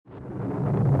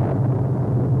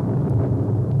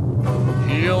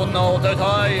Know that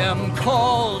I am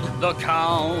called the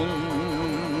Count,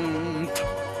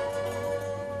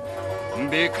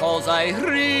 because I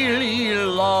really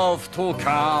love to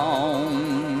count.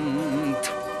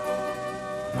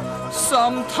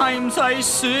 Sometimes I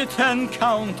sit and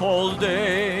count all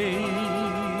day,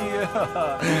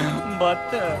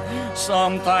 but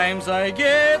sometimes I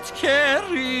get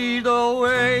carried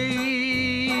away.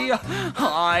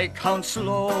 I count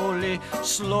slowly,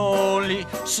 slowly,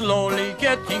 slowly,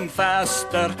 getting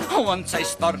faster. Once I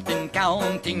start in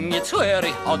counting, it's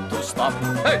very hard to stop.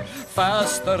 Hey,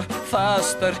 faster,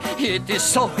 faster, it is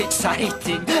so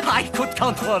exciting. I could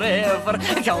count forever,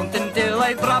 count until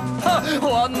I drop.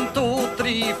 1, 2,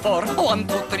 3, 4, 1,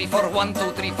 2, 3, 4, 1,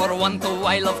 2, 3, 4, 1, 2.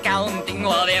 I love counting,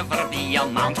 whatever the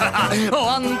amount. 1,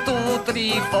 2,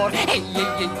 3, 4, hey,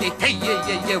 yeah, yeah, yeah, hey, yeah,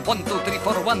 yeah, yeah. 1, 2, 3,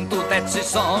 4, 1, 2. That's the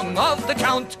song of the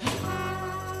Count.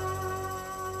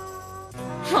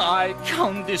 I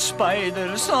count the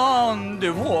spiders on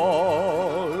the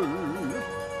wall.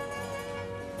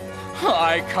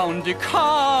 I count the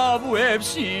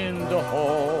cobwebs in the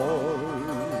hall.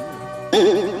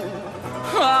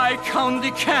 I count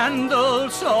the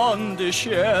candles on the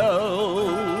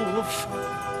shelf.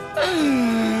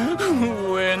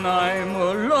 When I'm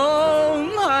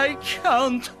alone, I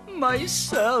count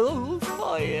myself.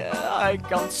 Oh yeah, I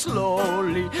count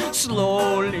slowly,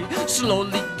 slowly,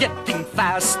 slowly, getting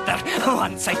faster.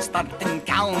 Once I start in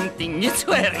counting, it's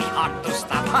very hard to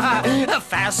stop.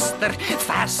 Faster,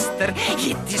 faster,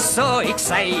 it is so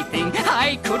exciting.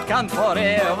 I could count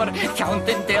forever, count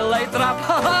until I drop.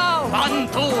 1,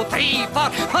 2, 3, 4,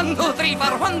 1, 2, 3,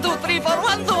 4, 1, 2, 3, 4,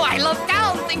 1, 2. I love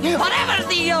counting, whatever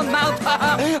the amount.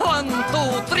 1,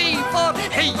 2, 3, 4,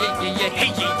 hey, yeah, yeah, yeah,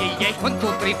 hey, yeah, yeah, yeah. 1, 2,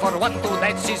 3, 4, 1, 2,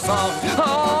 that's the song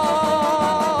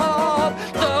of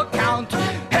the Count.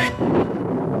 Hey!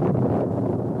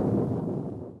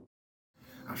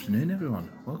 Afternoon, everyone.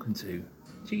 Welcome to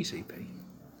GCP.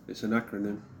 It's an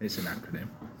acronym. It's an acronym.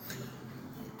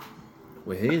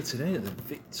 We're here today at the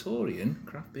Victorian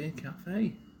Craft Beer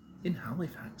Cafe in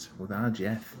Halifax with our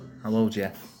Jeff. Hello,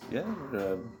 Jeff. Yeah,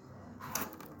 we're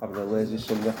having a lazy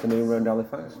Sunday afternoon around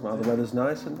Halifax while the weather's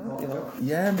nice and that, you know.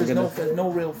 Yeah, and there's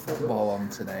no real football on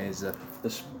today, is there?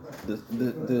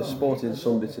 The sporting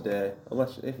Sunday today,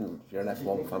 unless even if you're an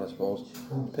F1 fan, I suppose,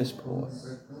 piss poor.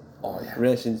 Oh yeah.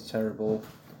 Racing's terrible,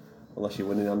 unless you're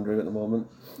winning Andrew at the moment.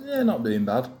 Yeah, not being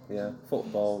bad. Yeah,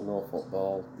 football, no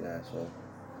football, yeah, so...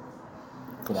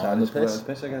 Come on, the piss.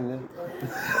 Piss again,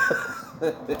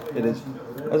 yeah. It is.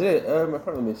 As it,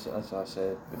 apparently, as I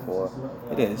said before,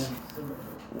 it is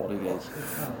what it is.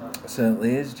 It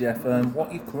certainly is, Jeff. What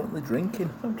are you currently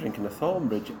drinking? I'm drinking a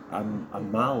Thornbridge, a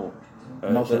Mal.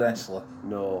 Not a wrestler.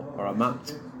 No, or a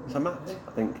Matt. It's a Matt,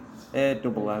 I think.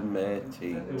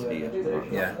 A-M-A-T-T.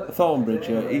 Yeah. A Thornbridge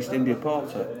East India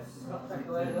Porter.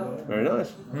 Very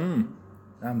nice.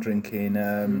 I'm drinking,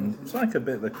 it's like a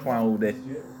bit of a cloudy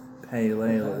pale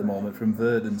ale at the moment from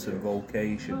Verdant and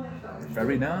Vocation.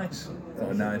 Very nice. Got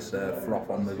a nice froth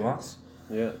on the glass.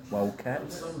 Yeah. Well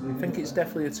kept. I think it's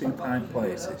definitely a 2-pint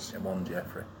place, this one,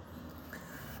 Jeffrey.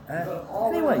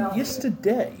 Anyway,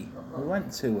 yesterday we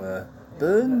went to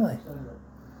Burnley.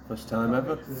 First time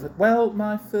ever? Well,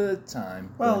 my third time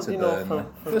going to Burnley.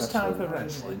 For First time for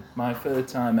wrestling. My third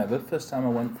time ever. First time I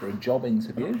went for a job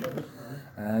interview.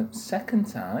 Second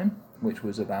time, which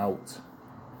was about,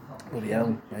 bloody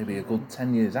hell, maybe a good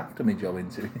 10 years after my job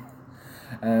interview,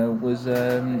 was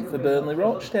for Burnley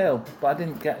Rochdale. But I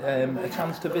didn't get a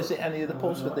chance to visit any of the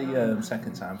pubs for the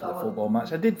second time for the football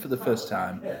match. I did for the first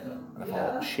time, and I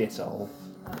thought, shit all.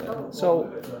 So,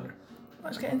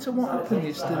 let's get into what happened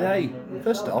yesterday.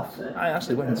 First off, I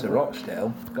actually went to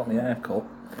Rochdale, got my hair cut,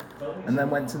 and then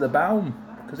went to the Baum,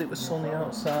 because it was sunny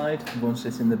outside. I'm going to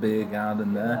sit in the beer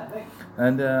garden there.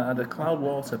 And had a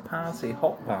Cloudwater Party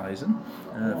hot bison,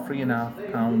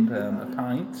 £3.5 a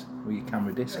pint with your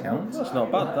camera discount. That's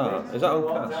not bad, that. Is that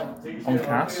on cash? On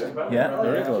cask, yeah.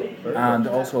 Very good. Very And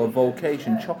good. also a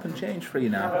Vocation chop and change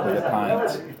 £3.5 a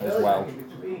pint as well.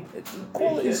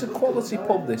 It's a quality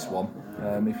pub, this one,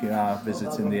 if you are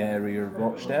visiting the area of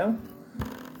Rochdale.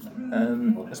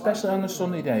 Especially on a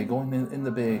sunny day, going in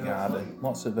the beer garden.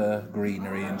 Lots of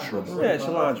greenery and shrubbery. Yeah,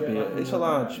 it's a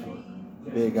large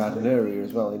beer garden area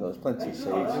as well, you know, there's plenty of seats.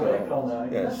 So,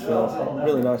 yeah, it's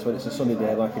really nice when it's a sunny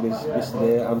day like it is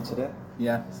yesterday and today.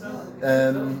 Yeah.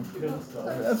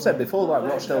 I've said before, like,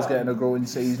 Rochdale's getting a growing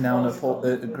scene now, of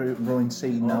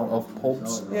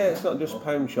pubs. Yeah, it's not just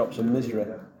pound shops and misery.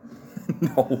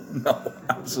 No,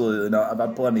 absolutely not. I've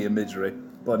had plenty of misery,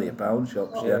 plenty of pound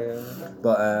shops, yeah.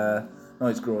 But no,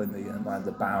 it's growing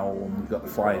the Baum. We've got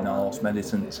the Flying Horse,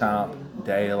 Medicine Tap,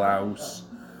 Dale House,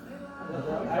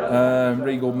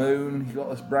 Regal Moon, you've got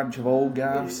this branch of Old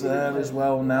Gaffs there as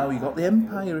well now. You've got the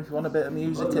Empire if you want a bit of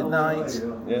music at night.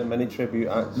 Yeah, many tribute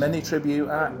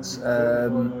acts.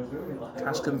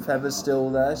 Cask and Feather's still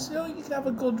there. So you can have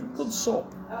a good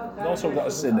sup. You've also got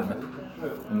a cinema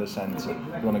in the centre.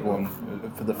 You want to go on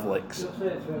for the flicks.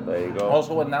 There you go.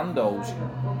 Also a Nando's.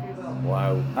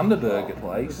 Wow. And a burger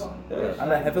place. Yeah.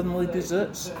 And a Heavenly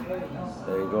Desserts.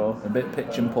 There you go. A bit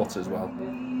pitch and putt as well.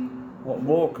 What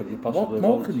more could you possibly What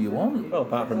more want? can you want? Well,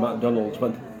 apart from McDonald's,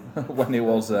 When it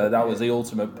was that was the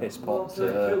ultimate piss pot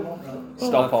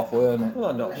stop off, weren't it?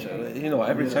 well, I'm not sure. You know,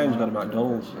 every town's got a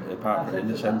McDonald's apart from in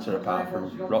the centre, apart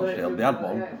from Rochdale. They had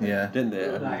one, Yeah. didn't they?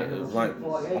 And it was like,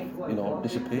 you know,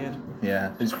 disappeared.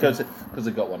 Yeah, it's because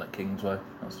they got one at Kingsway.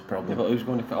 That's the Yeah, problem. but who's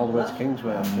going to all the way to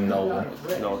Kingsway? No.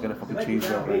 No, get a fucking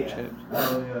cheeseburger and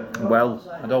chips. Well,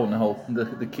 I don't know.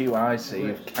 The queue I see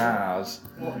of cars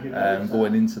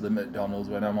going into the McDonald's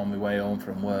when I'm on my way home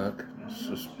from work, it's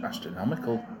just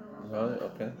astronomical. Right,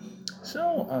 okay.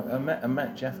 So I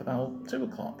met Jeff about 2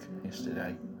 o'clock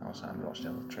yesterday outside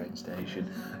Rochdale train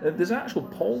station. There's an actual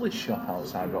Polish shop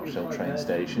outside Rochdale train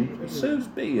station. It serves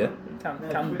beer,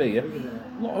 canned beer,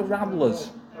 a lot of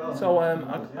radlers. So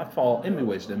I thought, in my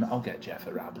wisdom, I'll get Jeff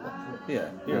a radler. Yeah,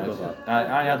 you're a good lad.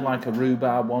 I had like a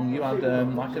rhubarb one. You had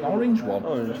like an orange one.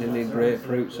 Orange and the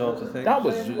grapefruit sort of thing. That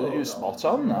was it was spot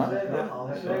on. That.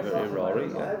 Very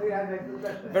Rory, yeah.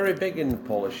 Very big in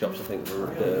Polish shops, I think,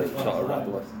 the sort of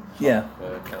radler Yeah.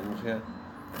 cans, yeah.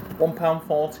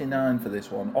 £1.49 for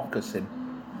this one. Okasin.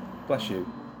 Bless you.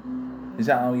 Is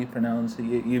that how you pronounce it?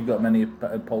 You've got many a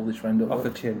Polish friend up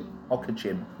there? Okachin.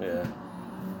 Okachin. Yeah.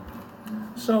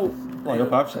 So. Well, I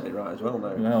hope I've said it right as well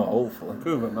now. Well, hopefully.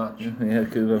 Cougar match. Yeah,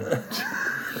 Cuba.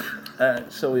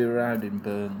 So we arrived in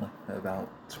Burnley about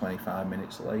 25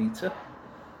 minutes later.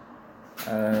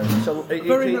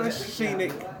 Very nice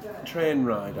scenic train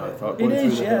ride, I thought. Going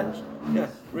is, through the yeah. hills. Yeah,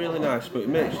 really nice, but it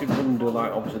makes you wonder,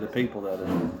 like, obviously the people there,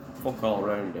 there's fuck all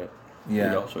around it. Yeah.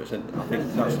 You know, so it's I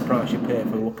think that's the price you pay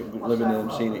for living in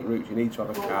them scenic routes. You need to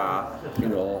have a car, you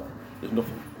know, there's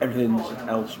nothing, everything's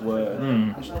elsewhere.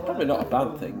 It's probably not a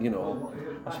bad thing, you know,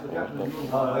 I suppose,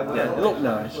 but yeah, they look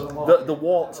nice. The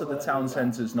walk to the town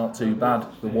centre's not too bad.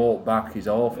 The walk back is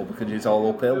awful because it's all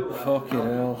uphill. Fucking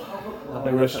hell.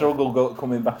 They were a struggle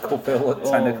coming back uphill at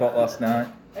 10 o'clock last night.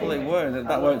 Well, they were.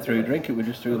 That weren't through drink, it was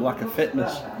just through lack of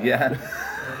fitness. Yeah.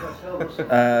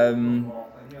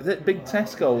 The big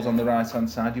Tesco's on the right hand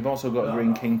side. You've also got a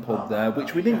Green King pub there,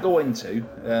 which we didn't go into,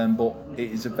 but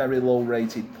it is a very low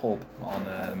rated pub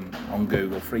on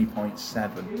Google,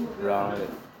 3.7.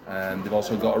 Right. They've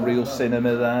also got a real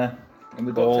cinema there. And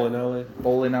we've got Bowling alley.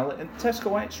 Bowling alley. And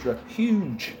Tesco Extra,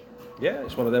 huge. Yeah,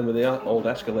 it's one of them with the old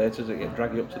escalators that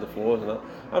drag you up to the floors and that.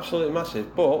 Absolutely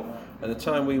massive. But at the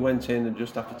time we went in, and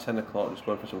just after 10 o'clock, just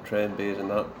going for some train beers and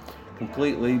that,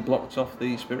 completely blocked off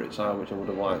the spirits aisle, which I would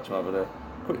have liked to have a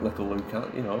quick little look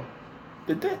at, you know.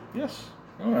 Did they? Yes.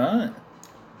 All right.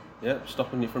 Yeah,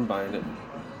 stopping you from buying it.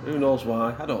 Who knows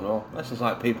why? I don't know. This is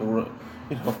like people,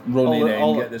 you know, Running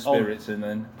in, get the spirits in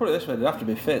then. Put it this way, they'd have to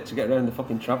be fit to get around the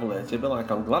fucking travelator. It'd be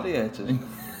like on Gladiators.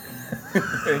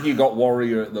 You got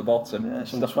Warrior at the bottom. Yeah,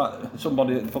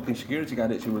 somebody at the fucking security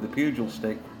guard hits you with a pugil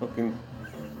stick, fucking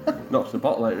knocks the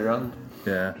bottle out of your hand.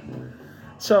 Yeah.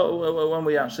 So when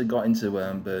we actually got into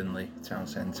Burnley town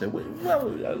centre,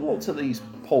 I looked at these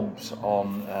pubs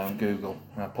on Google.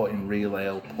 I put in real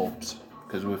ale pubs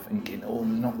because we're thinking, there's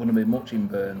not going to be much in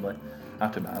Burnley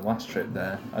after my last trip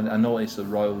there. And I noticed the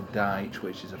Royal Dyche,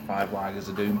 which is a 5 lagers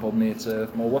a doom pub near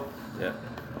Turf Moor. Yeah.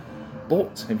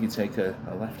 But if you take a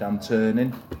left-hand turn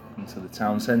into the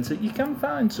town centre, you can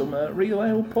find some real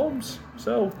ale pubs.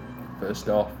 So, first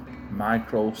off,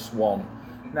 Micro Swan.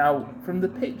 Now, from the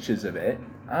pictures of it,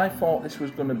 I thought this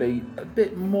was going to be a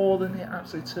bit more than it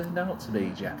actually turned out to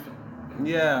be, Jeff.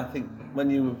 Yeah, I think when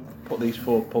you put these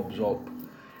 4 pubs up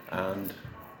and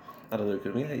had a look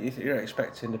at them, yeah, you're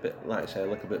expecting a bit, like I say, a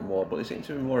little bit more, but it seemed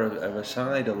to be more of a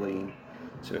cider lean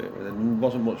to it. There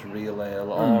wasn't much real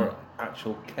ale or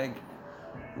actual keg.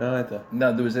 Neither.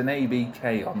 No, there was an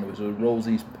ABK on. There was a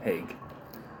Rosie's Pig,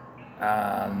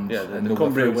 and the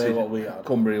Cumbria Way, what we had.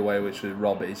 Cumbria Way, which was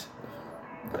Robbie's,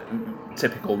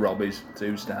 typical Robbie's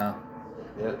 2-star.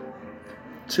 Yeah.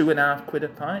 £2.50 a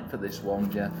pint for this one,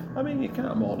 Jeff. I mean, you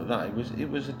can't more than that. It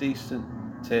was a decent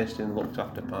tasting, looked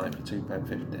after pint for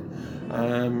 £2.50.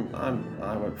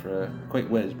 I went for a quick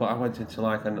whiz, but I went into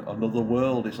like another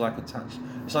world. It's like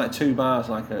it's like 2 bars,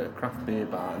 like a craft beer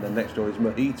bar, and then next door is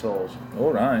mojitos.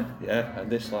 All right. Yeah, and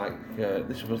this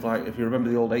was like, if you remember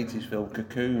the old 80s film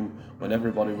Cocoon, when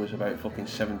everybody was about fucking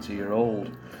 70-year-old.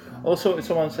 Also,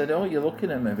 someone said, "Oh, you're looking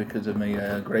at me because of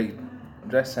my great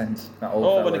Dress sense. That old Oh,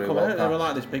 fella when he who come walked out, they were past.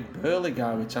 like this big burly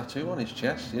guy with tattoo on his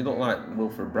chest. He looked like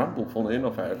Wilfred Bramble, funny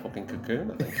enough, out of a fucking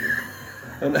cocoon, I think.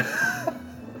 And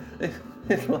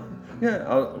it's like, yeah,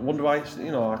 I wonder why, I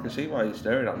can see why he's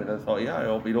staring at me. And I thought, yeah, I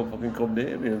hope he don't fucking come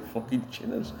near me and fucking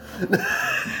chin us.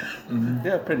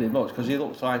 Yeah, pretty much, because he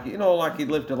looks like, like he'd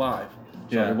lived a life.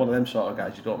 So Yeah. one of them sort of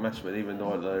guys you don't mess with, even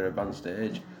though they're advanced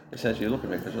age. Essentially, you look at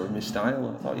me because of my style.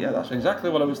 And I thought, yeah, that's exactly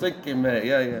what I was thinking, mate.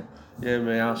 Yeah,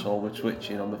 my arsehole was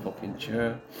twitching on the fucking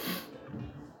chair.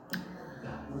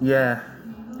 Yeah,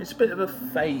 it's a bit of a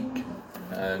fake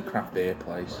craft beer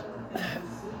place.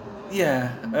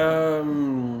 Yeah,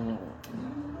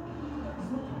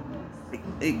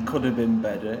 it could have been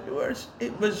better. It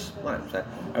was like I said,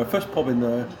 our first pub in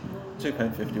there,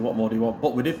 £2.50. What more do you want?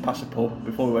 But we did pass a pub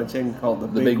before we went in called the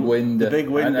Big Window. The Big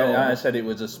Window. And I said it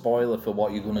was a spoiler for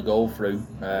what you're going to go through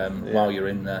while you're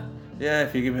in there. Yeah,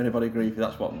 if you give anybody grief,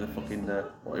 that's what the fucking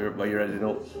where you're heading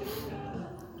up.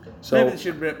 So maybe they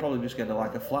should probably just get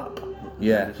a flap.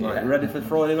 Yeah, It's like, ready for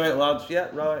throwing him out, lads? Yeah,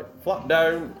 right. Flap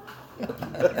down.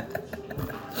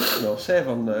 Save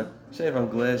on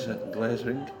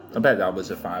glazing. I bet that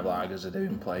was a Five Lagers a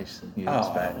doing place. You'd I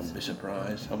expect. wouldn't be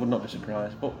surprised. I would not be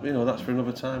surprised. But that's for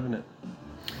another time, isn't it?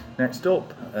 Next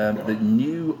up, the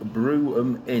new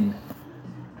Brewham Inn,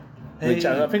 which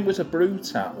I think was a brew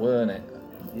tap, weren't it?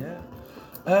 Yeah.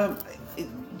 It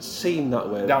seemed that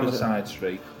way. Down the side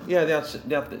street. Yeah, they had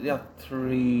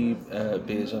 3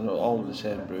 beers on all of the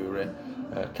same brewery.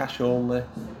 Cash only.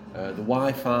 The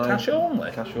Wi-Fi. Cash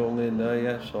only? Cash only in there,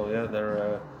 yeah. So yeah,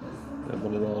 they're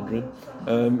money laundering,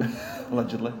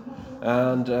 allegedly.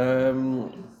 And the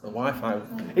Wi-Fi.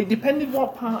 It depended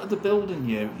what part of the building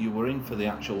you were in for the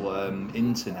actual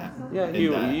internet. Yeah,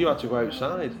 you had to go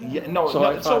outside. Yeah,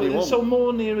 so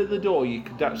more nearer the door, you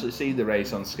could actually see the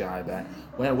race on Sky there.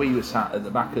 Where we were sat at the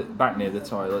back near the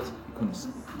toilets, you couldn't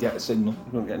get a signal. You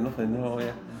couldn't get nothing, no,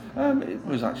 yeah. It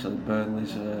was actually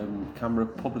Burnley's Camera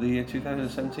Pub of the year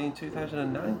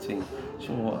 2017-2019.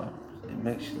 So it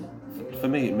makes, for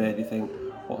me, it made you think,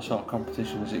 what sort of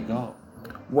competition has it got?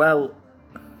 Well,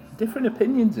 different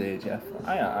opinions here, Jeff.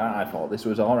 I thought this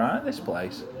was all right, this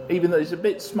place. Even though it's a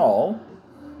bit small,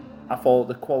 I thought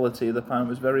the quality of the pint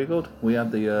was very good. We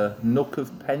had the Nook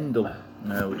of Pendle,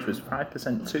 which was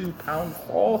 5%,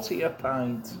 £2.40 a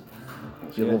pint.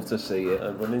 You'd love to see it.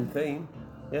 A running theme.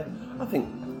 Yeah, I think,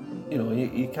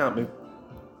 you can't be...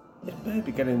 It's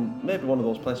maybe one of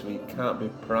those places where you can't be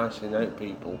pricing out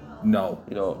people. No.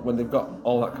 When they've got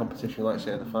all that competition, like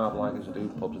say the Five Lagers and do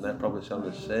pubs, and they're probably selling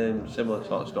the similar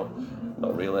sort of stuff,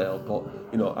 not real ale, but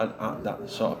at that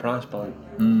sort of price point.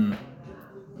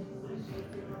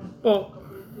 But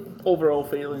overall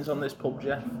feelings on this pub,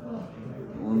 Jeff?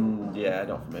 Yeah,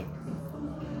 not for me.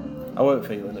 I weren't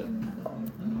feeling it.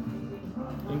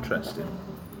 Interesting.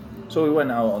 So we went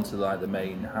out onto the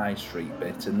main high street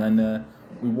bit, and then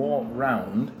we walked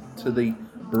round to the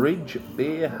Bridge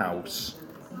Beer House.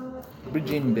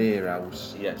 Bridge Inn Beer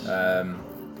House. Yes.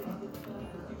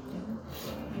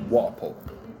 What a pub.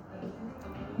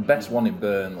 Best one in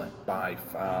Burnley, by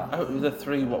far. Out of the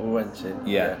 3 what we went in,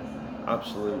 Yeah.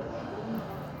 absolute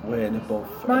way and above.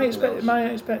 My anything else. my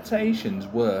expectations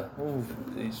were,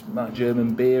 it's like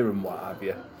German beer and what have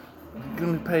you. You're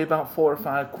going to pay about £4 or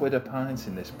 £5 a pint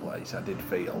in this place, I did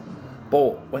feel.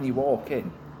 But when you walk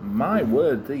in, my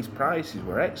word, these prices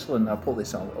were excellent. I put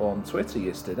this on Twitter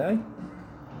yesterday.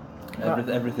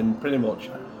 Everything pretty much,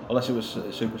 unless it was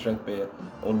super strength beer,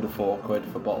 under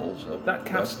 £4 for bottles. That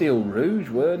Castile Rouge,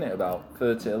 weren't it, about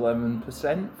 11%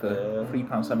 for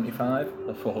 £3.75?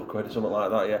 £4 or something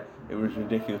like that, yeah. It was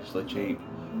ridiculously cheap.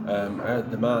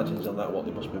 The margins on that, what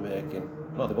they must be making.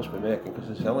 Well, they must be making because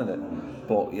they're selling it.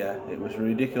 But yeah, it was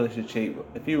ridiculously cheap.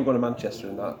 If you were going to Manchester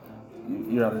and that,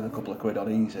 you're adding a couple of quid on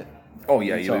easy. Oh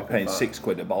yeah, you were paying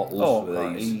 £6 a bottle for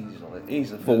these.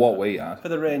 Easily. For what we had. For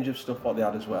the range of stuff what they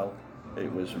had as well.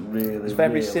 It was really, It's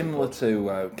very really similar good.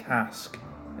 to Cask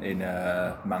in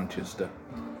Manchester,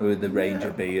 with the range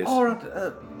of beers. Or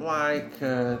like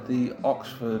the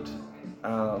Oxford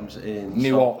Arms in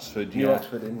New Oxford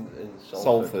in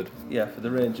Salford. Yeah, for the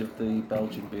range of the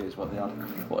Belgian beers what they had.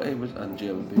 But it was, and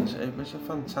German beers. It was a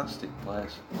fantastic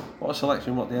place. What a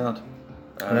selection what they had.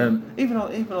 Even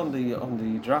on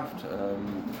the draft.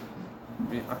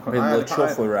 The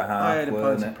truffle were a half, I had a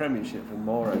weren't pint it? of Premiership from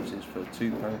Morehouse's for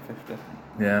 £2.50.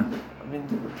 Yeah. I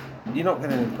mean, you're not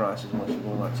getting any prices unless you're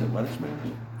going like to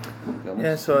Wetherspoons.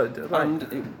 Yeah, so And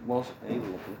it was a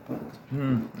lovely pint.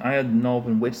 I had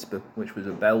Northern Whisper, which was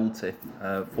a belty,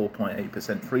 4.8%,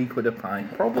 £3 a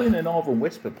pint. Probably in a Northern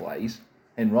Whisper place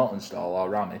in Rottenstall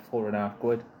or Rammy,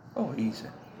 £4.50. Oh, easy.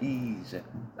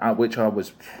 At which I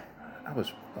was I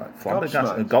was like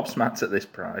flabbergasted, gobsmacked at this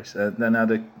price. Then I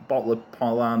had a bottle of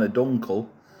Paulana Dunkel,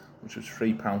 which was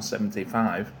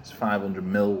 £3.75. It's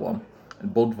 500ml one,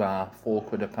 and Budvar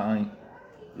 £4 a pint.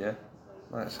 Yeah,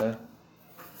 like I say.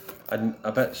 And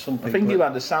I bet some people. I think you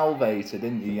had a Salvator,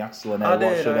 didn't you? Yassel, I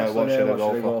did. What should I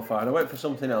go for? And I went for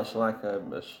something else, like a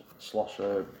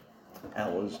Slosher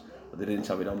Ellers, but they didn't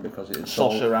have it on because it had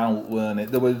sold. Slosher out, weren't it?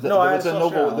 There was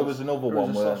another one. There was a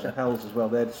Slosher Hells as well.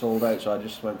 They'd sold out, so I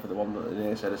just went for the one that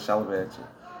they said a Salvator.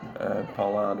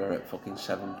 Paulana at fucking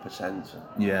 7%.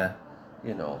 Yeah.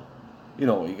 You know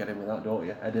what you're getting with that, don't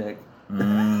you? Headache.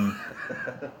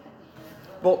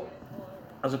 But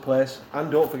as a place, and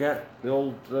don't forget the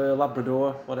old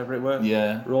Labrador, whatever it were.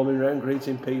 Yeah. Roaming around,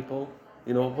 greeting people.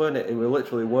 You know, weren't it? It was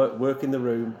literally work in the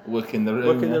room. Work in the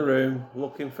room,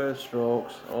 looking for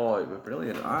strokes. Oh, it was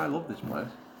brilliant. I love this place.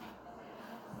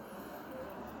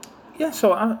 Yeah,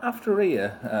 so after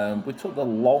here, we took the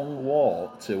long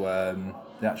walk to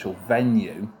the actual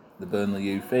venue, the Burnley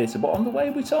Youth Theatre, but on the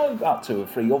way we saw about 2 or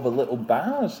 3 other little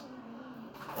bars.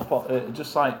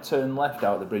 Just like turn left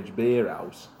out the Bridge Beer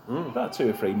House. About 2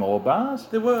 or 3 more bars.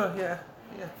 There were, yeah.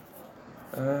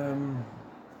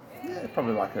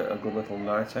 Probably like a good little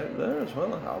night out there as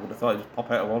well. I would have thought you'd just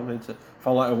pop out of one,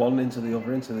 fall out of one into the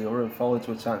other, and fall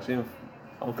into a taxi and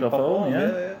go home.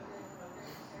 Yeah.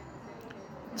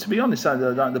 To be honest,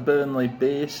 the Burnley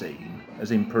beer scene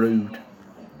has improved,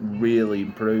 really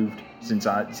improved since.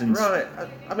 Right.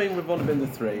 I mean, we've only been the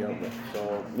 3, haven't we?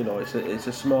 So it's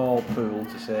a small pool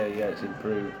to say it's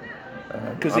improved.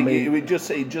 Because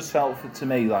it just felt to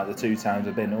me like the 2 times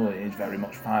I've been, it's very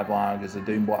much 5 lagers are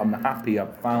doing, but I'm happy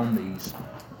I've found these.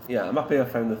 Yeah, I'm happy I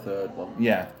found the 3rd one.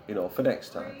 Yeah. For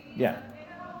next time. Yeah.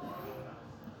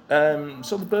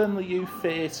 So the Burnley Youth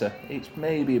Theatre, it's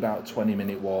maybe about a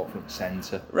 20-minute walk from the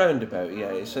centre. Roundabout,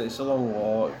 yeah. It's a long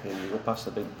walk, and you go past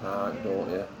the big park, don't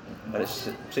you? And it's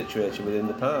situated within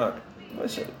the park.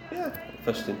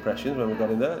 First impressions when we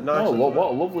got in there. Nice. What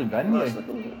a lovely venue.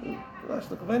 Nice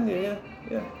little venue,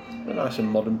 yeah. A nice and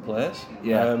modern place.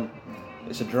 Yeah.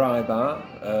 It's a dry bar,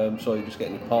 so you're just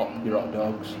getting your pop, your hot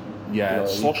dogs. Yeah,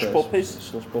 slush puppies.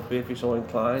 Slush puppy if you're so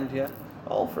inclined, yeah.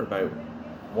 All for about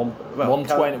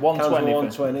 £1.20.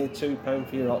 £1.20, £2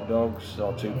 for your hot dogs,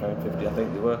 or £2.50 I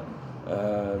think they were.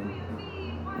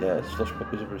 Slush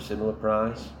puppies are a similar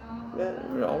price. Yeah,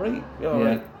 we're alright.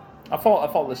 Right. I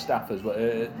thought the staff as well,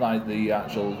 like the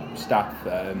actual staff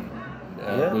were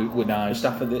nice. The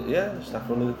staff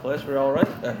running the place were all right.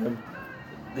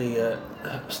 The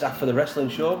staff for the wrestling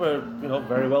show were,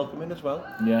 very welcoming as well.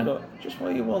 Yeah. Just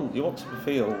what you want. You want to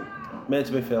be made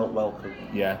to be felt welcome.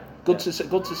 Yeah. Good to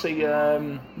see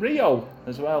Rio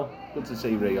as well. Good to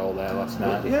see Rio there last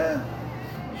night. Yeah.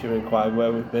 She was inquiring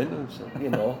where we've been, and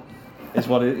it's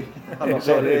what it. I'm not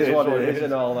saying it is what it is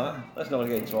and all that. Let's not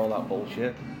get into all that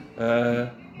bullshit.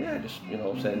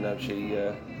 Saying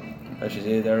how she's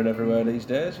here, there, and everywhere these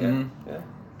days. Yeah, yeah.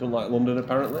 Don't like London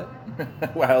apparently.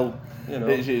 Well,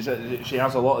 she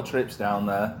has a lot of trips down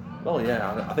there. Well,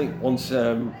 yeah. I think once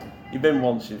you've been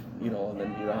once, and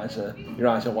then your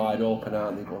eyes are wide open,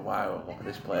 aren't they? You go, wow, look at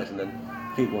this place, and then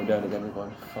keep going down again and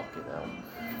going, fucking hell.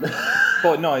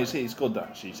 But no, it's good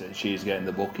that she's getting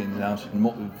the bookings now. She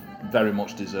very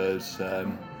much deserves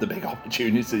the big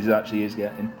opportunities that she is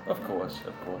getting. Of course.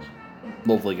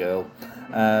 Lovely girl.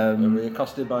 Were we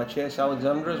accosted by Chase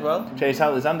Alexander as well? Chase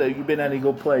Alexander, have you been any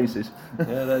good places?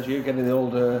 Yeah, there's you getting the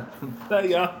old... there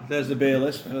you are. There's the beer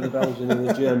list for the Belgian and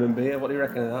the German beer. What do you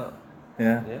reckon of that?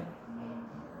 Yeah.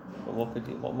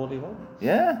 What more do you want?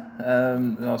 Yeah.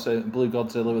 Also, Blue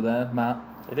Godzilla were there, Matt.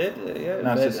 He did, yeah.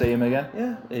 Nice to see him again.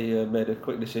 Yeah, he made a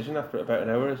quick decision after about an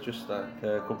hour. It's just like,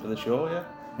 come for the show, yeah.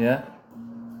 Yeah.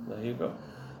 There you go.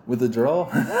 With the draw.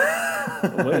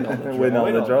 We're not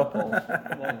the draw.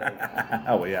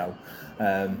 Oh, yeah.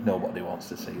 Nobody wants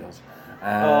to see us.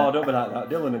 Don't be like that.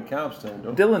 Dylan and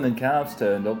Carbs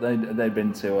turned up. They'd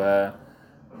been to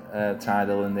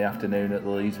Tidal in the afternoon at the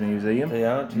Leeds Museum. They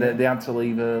had to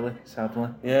leave early, sadly.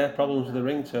 Yeah, problems with the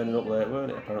ring turning up late,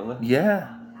 weren't it, apparently?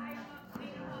 Yeah.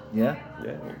 Yeah,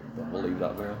 we'll leave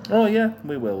that there. Oh yeah,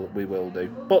 we will do.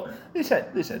 But they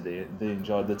said they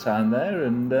enjoyed the time there,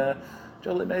 and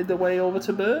Jolly made their way over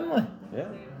to Burnley. Yeah.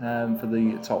 For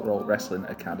the Top Rope Wrestling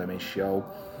Academy show.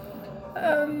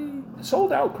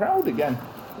 Sold out crowd again.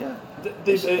 Yeah.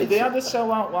 They had a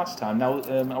sell out last time. Now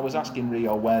I was asking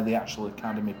Rio where the actual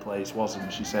academy place was,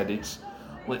 and she said it's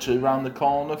literally around the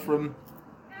corner from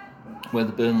where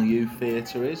the Burnley Youth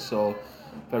Theatre is. So.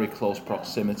 Very close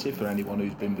proximity for anyone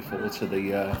who's been before to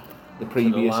the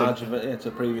previous...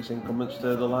 To previous incumbents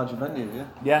to the larger venue,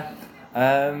 yeah?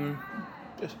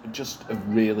 Yeah. just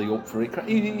really up for it.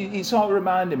 He sort of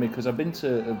reminded me, because I've been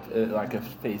to like a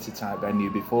theatre type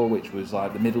venue before, which was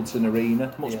like the Middleton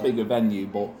Arena, much bigger venue,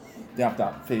 but they have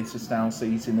that theatre style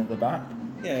seating at the back.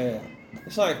 Yeah.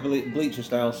 It's like bleacher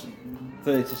style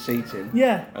theatre seating.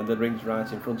 Yeah. And the ring's right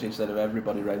in front instead of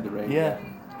everybody round the ring. Yeah.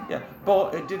 Yeah.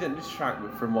 But it didn't distract me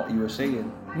from what you were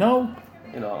seeing. No.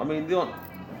 You know, I mean, the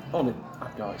only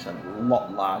I know it's a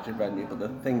lot larger venue, but the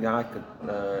thing I could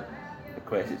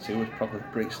equate it to was probably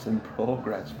Brixton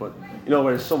Progress. But you know,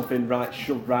 where it's something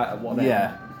shoved right at one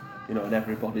end. You know, and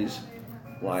everybody's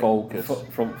like focus,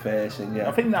 front facing. Yeah.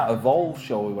 I think that Evolve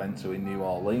show we went to in New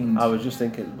Orleans. I was just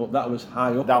thinking, but that was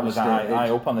high up. That was high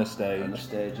up on the stage. On the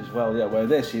stage as well. Yeah. Where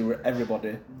this,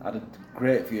 everybody had a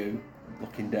great view,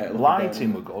 looking down.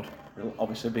 Lighting were good.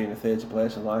 Obviously, being a theatre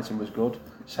place, the lighting was good.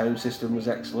 Sound system was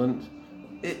excellent.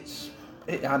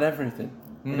 It had everything.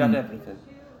 It had everything.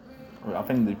 I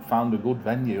think they found a good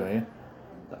venue here.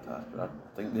 I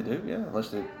think they do, yeah. Unless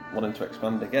they're wanting to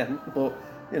expand again. But,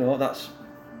 you know, that's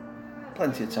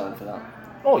plenty of time for that.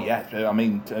 Oh, yeah. I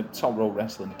mean, Top Rope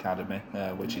Wrestling Academy,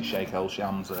 which is Sheikh El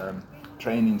Sham's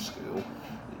training school,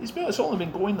 it's only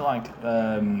been going like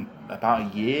about a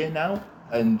year now.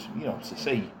 And, you know, to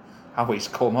see how it's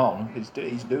come on, he's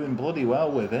doing bloody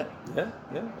well with it. Yeah,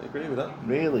 I agree with that.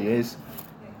 Really is.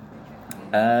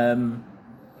 And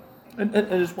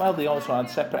as well, they also had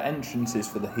separate entrances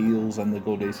for the heels and the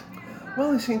goodies.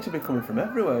 Well, they seemed to be coming from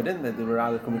everywhere, didn't they? They were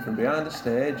either coming from behind the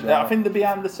stage. I think the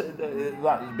behind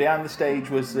the stage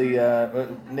was the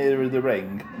nearer the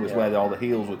ring was where all the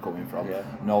heels were coming from,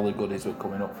 and all the goodies were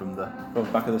coming up from the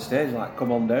back of the stage. Like,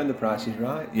 come on down, the price is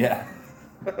right. Yeah.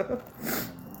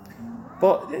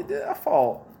 But I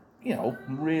thought, you know,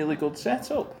 really good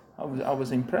setup. I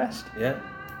was impressed. Yeah.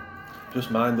 Just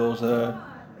mind those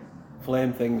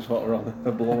flame things what are on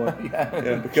the blower.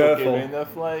 Yeah, be careful. In the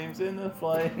flames.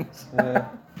 Yeah.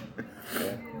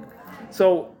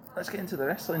 So let's get into the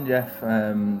wrestling, Jeff.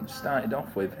 Started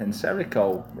off with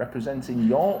Henserico representing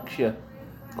Yorkshire,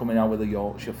 coming out with a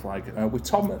Yorkshire flag with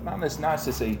Tom McManus. Nice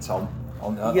to see Tom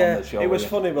on the show. It was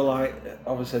funny, but like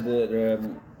obviously they're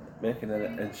making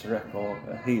an Henserico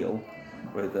a heel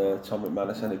with Tom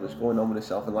McManus, and he was going on with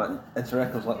himself, and like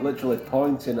Henserico's like literally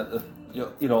pointing at the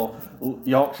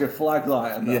Yorkshire flag,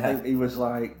 like, and I think he was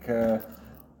like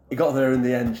he got there in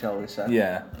the end, shall we say?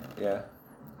 Yeah.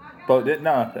 But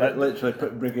literally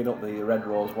bringing up the red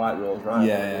rose, white rose,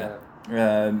 right?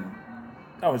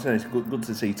 I would say it's good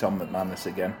to see Tom McManus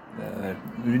again.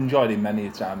 We've enjoyed him many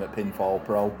a time at Pinfall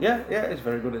Pro. Yeah, he's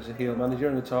very good as a heel manager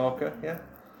and a talker. Yeah.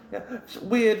 It's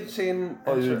weird seeing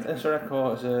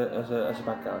Henserico as a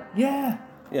bad guy. Yeah.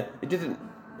 It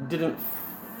didn't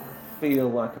feel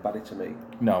like a baddie to me.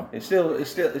 No. It's still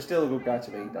a good guy to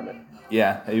me, damn it.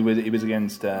 Yeah, he was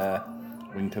against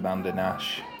Ring Commander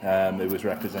Nash, who was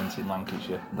representing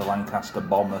Lancashire, the Lancaster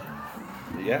Bomber.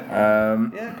 Yeah.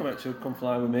 Come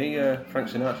fly with me, Frank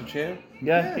Sinatra tune.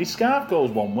 Yeah, his scarf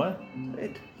goes one way.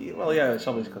 It's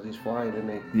obviously because he's flying, isn't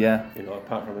he? Yeah. You know,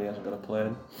 apart from he hasn't got a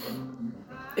plane.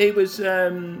 It was, I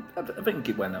think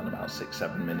it went on about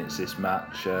 6-7 minutes, this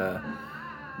match.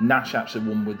 Nash actually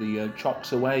won with the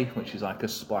chocks away, which is like a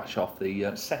splash off the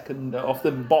off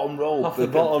the bottom rope. Off the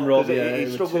bottom rope,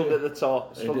 He struggled at the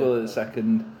top, struggled at the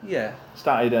second. Yeah.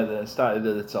 Started at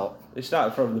the top. He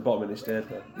started from the bottom and he stayed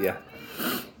there. Yeah.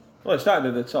 Well, he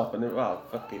started at the top and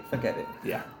forget it.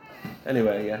 Yeah.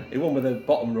 Anyway, he won with a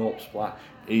bottom rope splash.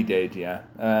 He did, yeah.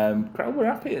 Crowd were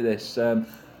happy at this.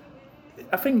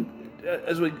 I think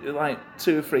as we like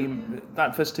 2 or 3,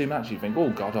 that first 2 matches, you think, oh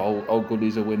God, all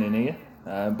goodies are winning here.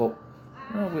 But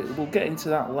we'll get into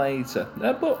that later.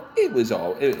 But it was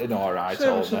an alright.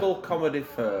 Serviceable comedy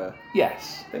fare.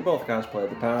 Yes. I think both guys played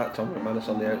the part. Tom McManus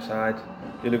on the outside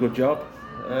did a good job.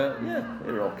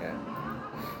 They were okay.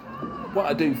 What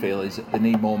I do feel is that they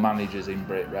need more managers in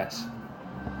Brit Rest.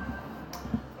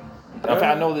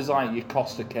 I know there's like your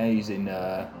Costa K's in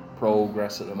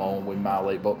progress at the moment with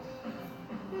Malik, but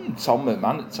Tom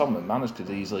McManus could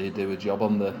easily do a job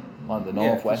on the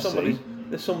Northwest scene.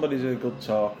 There's somebody who's a good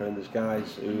talker, and there's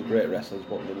guys who are great wrestlers,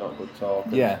 but they're not good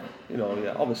talkers. Yeah.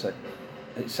 Obviously,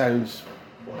 it sounds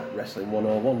like Wrestling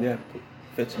 101, yeah.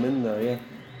 Fit them in there, yeah.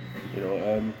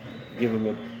 Give them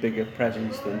a bigger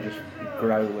presence than just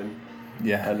growling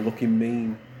and looking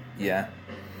mean. Yeah.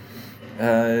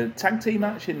 Tag team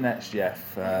action next,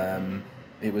 Jeff.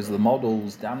 It was the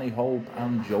models, Danny Hope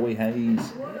and Joey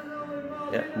Hayes.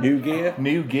 Yeah.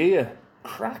 New gear.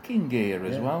 Cracking gear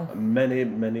as well. Many,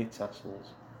 many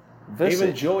tassels.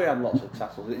 Even Joey had lots of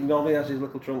tassels. He normally has his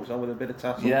little trunks on with a bit of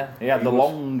tassel. Yeah, he had the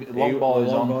long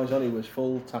boys on. He was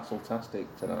full tassel-tastic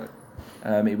tonight.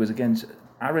 It was against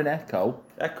Aaron Echo,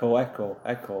 Echo.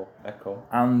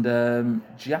 and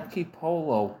Jackie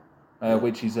Polo,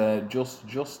 which is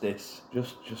Justice.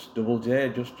 Just Double J,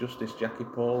 Justice, Jackie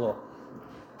Polo.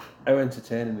 How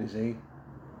entertaining is he?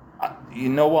 You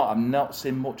know what? I've not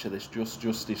seen much of this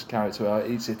Justice character.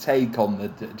 It's a take on the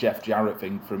Jeff Jarrett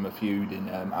thing from a feud in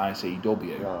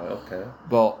ICW. Right, okay.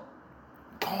 But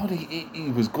God,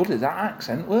 he was good at that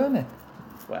accent, weren't he?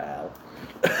 Well.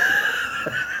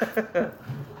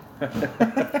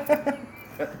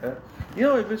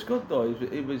 It was good though.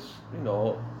 It was,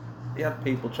 he had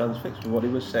people transfixed with what he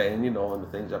was saying, and the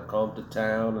things I've come to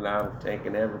town and I'm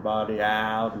taking everybody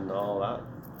out and all that.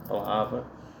 Harbour.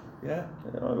 Yeah,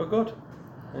 it was good.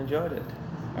 I enjoyed it.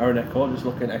 Aaron Echo, just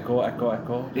looking Echo.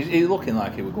 He's looking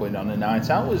like he was going on a night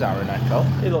out, was Aaron Echo?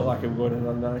 He looked like he was going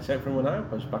on a night out from when I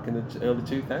was back in the early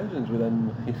 2000s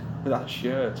with that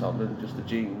shirt on and just the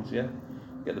jeans, yeah.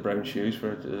 Get the brown shoes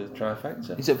for a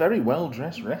trifecta. He's a very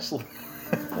well-dressed wrestler.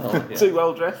 Oh, yeah. Too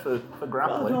well-dressed for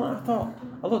grappling. Well,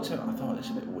 I looked at it, I thought it's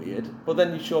a bit weird. But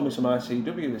then you showed me some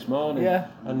ICW this morning,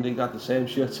 and he had the same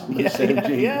shirt on, the same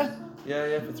jeans.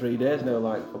 Yeah, for 3 days now,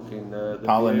 like fucking the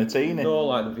Palanatini. No,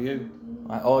 like the View.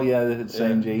 The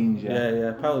same jeans, yeah.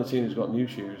 Yeah. Palanatini's got new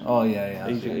shoes. Oh, yeah.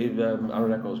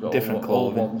 Aaron Echo's got different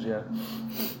old clothing. ones, yeah.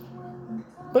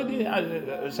 But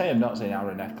I say I've not seen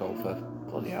Aaron Echo for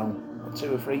bloody hell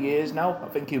 2 or 3 years now. I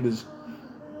think he was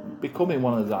becoming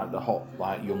one of the hot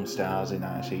young stars in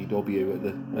ICW at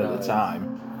the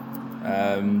time.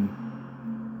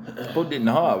 But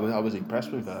I was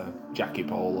impressed with Jackie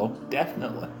Polo,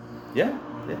 definitely. Yeah.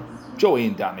 Joey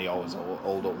and Danny always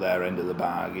hold up their end of the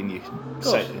bargain.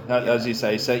 As you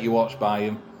say, set your watch by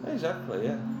him. Exactly,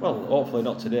 yeah. Well, hopefully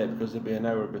not today because they'll be an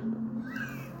hour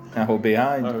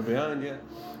behind. Yeah.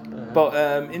 But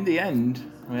in the end,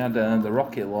 we had the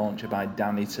rocket launcher by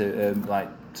Danny to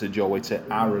Joey to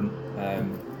Aaron,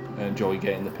 and Joey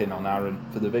getting the pin on Aaron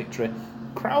for the victory.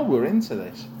 Crowd were into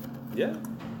this. Yeah,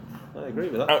 I agree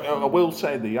with that. I will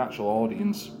say the actual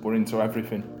audience were into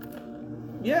everything.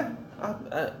 Yeah,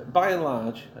 by and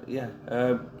large, yeah.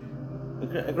 A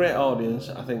great audience.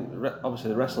 I think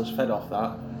obviously the wrestlers fed off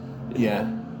that.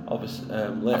 Obviously,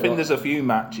 I think there's a few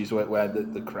matches where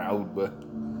the crowd were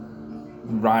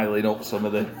riling up some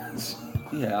of the.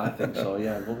 Yeah, I think so.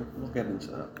 Yeah, we'll get into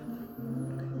that.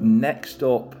 Next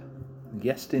up,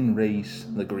 Yestin Reese,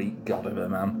 the Greek god of a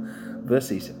man,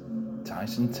 versus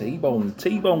Tyson T-Bone.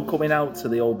 T-Bone coming out to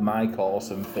the old Mike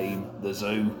Awesome theme, the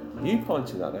Zoo. You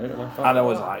pointed that out, and I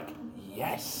was like,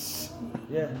 yes.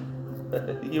 Yeah.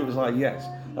 You was like, yes.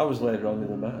 That was later on in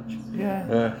the match.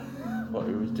 Yeah. What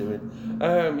he was doing.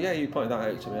 You pointed that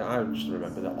out to me. I just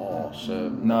remember the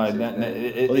Awesome.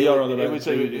 It was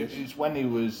when he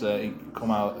was he come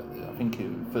out. I think he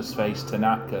first faced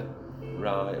Tanaka.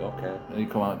 Right. Okay. And he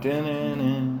come out.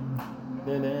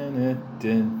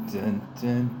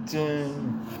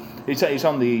 It's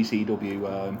on the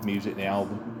ECW music, the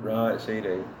album. Right, CD.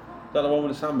 Is that the one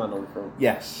with the Sandman on front?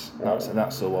 Yes,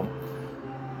 that's the one.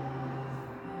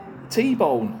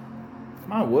 T-Bone,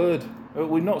 my word.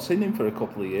 We've not seen him for a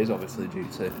couple of years, obviously, due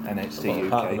to NXT UK.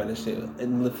 Part of NXT,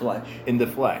 in the flesh. In the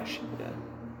flesh. Yeah.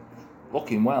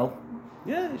 Looking well.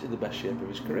 Yeah, he's in the best shape of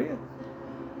his career.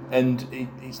 And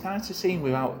it's nice to see him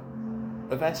without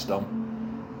a vest on.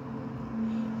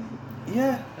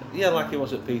 Yeah, like he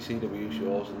was at PCW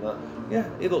shows and that. Yeah,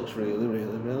 he looks really,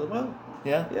 really, really well.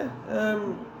 Yeah. Yeah.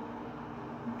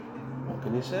 What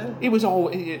can you say? It was all.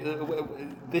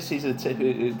 This was a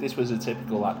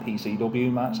typical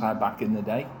PCW match back in the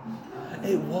day.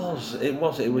 It was. It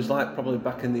was like probably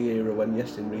back in the era when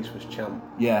Yestin Reese was champ.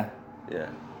 Yeah. Yeah.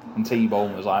 And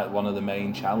T-Bone was like one of the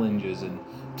main challengers, and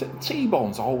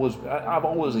T-Bone's always. I've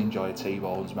always enjoyed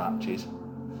T-Bone's matches.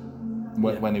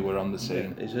 When he were on the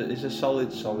scene. Yeah, he's a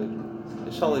solid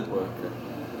worker.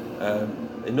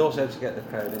 He knows how to get the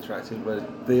crowd interacted with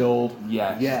the old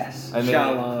yes. And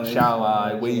shall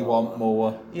I? We want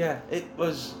more. Yeah, it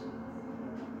was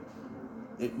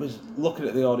looking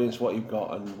at the audience, what you've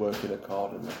got, and working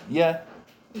accordingly. Yeah,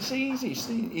 it's easy.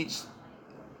 It's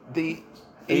the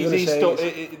easy stuff.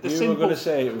 You were going to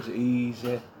say it was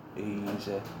easy.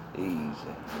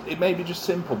 It may be just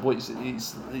simple, but it's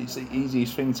the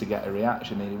easiest thing to get a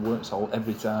reaction, and it works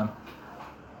every time.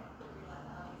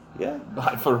 Yeah,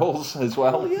 like for us as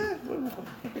well. Oh yeah,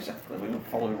 exactly. We were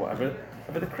following whatever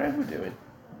the crowd were doing.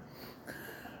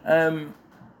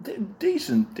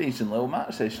 Decent little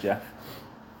match, this, Jeff.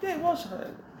 Yeah, it was.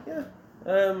 Yeah.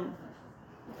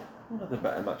 One of the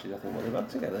better matches I think what they've had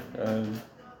together.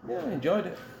 I enjoyed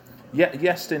it. Yeah,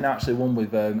 Yestin actually won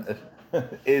with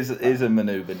is a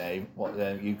manoeuvre name. What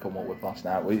you come up with last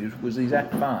night was his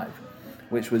F5.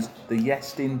 which was the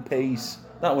Yes in Peace.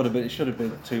 That would have been. It should have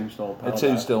been a Tombstone Pile. A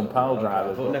Tombstone Pile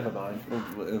driver, but never mind.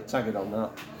 We'll tag it on that.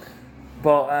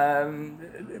 But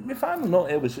my final note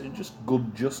here was just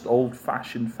good, just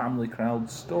old-fashioned family crowd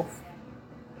stuff.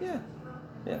 Yeah.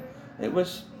 It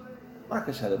was, like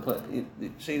I said,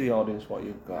 see the audience what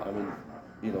you've got. I mean,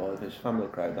 you know, if it's family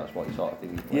crowd, that's what you sort of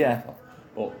think you play for.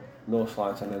 But no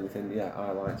slight on anything. Yeah,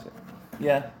 I liked it.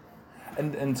 Yeah.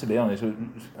 And to be honest,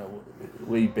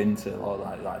 we've been to a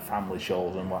lot of like family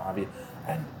shows and what have you,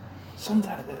 and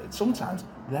sometimes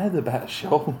they're the better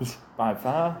shows by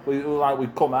far. We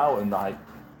come out and like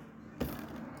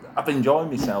I've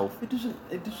enjoyed myself. It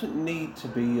doesn't need to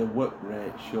be a work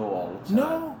rate show all the time.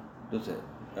 No, does it?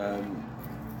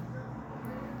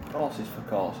 Horses for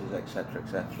courses, etc.,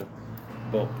 etc.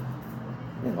 But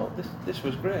you know, this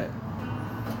was great.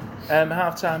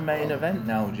 Half-time main event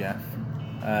now, Jeff.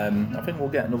 I think we'll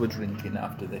get another drink in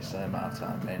after this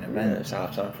half-time main event. Yeah, it's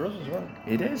half-time for us as well.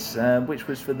 It is, which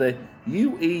was for the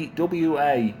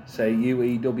UEWA,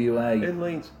 in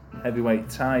Leeds, heavyweight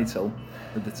title,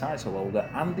 with the title holder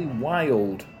Andy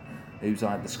Wilde, who's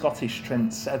like the Scottish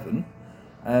Trent Seven.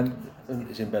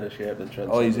 He's in better shape than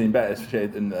Trent. He's in better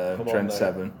shape than Trent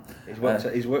Seven. He's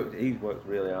worked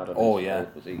really hard on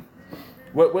his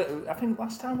I think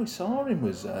last time we saw him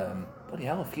was bloody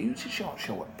hell, a Future Short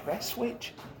show at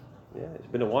Presswich. Yeah, it's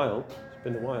been a while.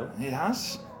 It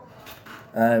has.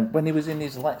 When he was in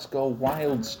his Let's Go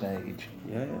Wild stage.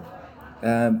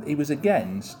 Yeah. He was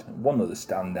against one of the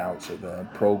standouts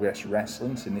of Progress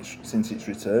Wrestling since its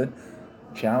return,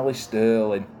 Charlie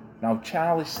Sterling. Now,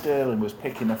 Charlie Sterling was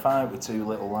picking a fight with two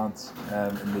little lads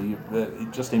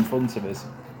just in front of us.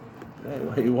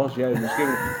 Yeah, he was. Yeah, he was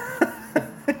giving.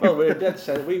 Well, we were dead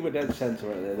centre,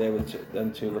 weren't they? They were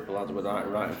them two little lads were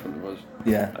right in front of us.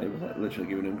 Yeah. And he was like, literally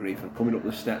giving them grief and coming up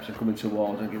the steps and coming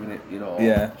towards and giving it, you know,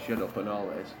 shut up and all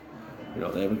this. You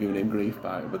know, they were giving him grief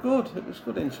by it. But good, it was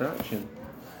good interaction.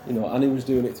 You know, and he was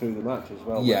doing it through the match as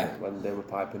well. Yeah. When they were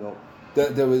piping up.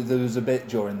 There was a bit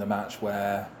during the match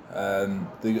where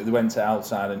they went to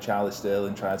outside and Charlie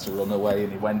Sterling tried to run away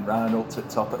and he went right up to the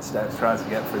top of the steps, tried to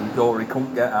get through the door, he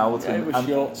couldn't get out. Yeah, it was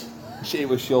shut. She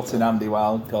was shut and Andy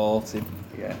Wilde caught him.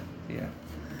 Yeah.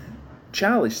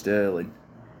 Charlie Sterling,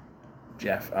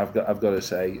 Jeff, I've got to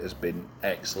say, has been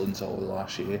excellent over the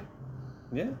last year.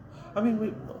 Yeah. I mean,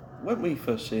 when we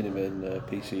first seen him in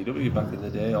PCW back in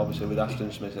the day, obviously with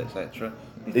Ashton Smith, etc.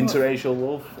 Interracial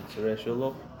love.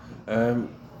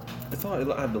 I thought he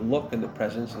had the look and the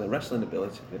presence and the wrestling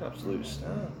ability to be an absolute star.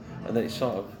 And then he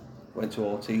sort of went to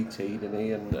OTT, didn't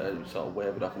he? And sort of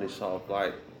wavered off and he sort of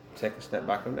like take a step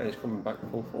back and now he's coming back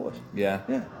full force. Yeah,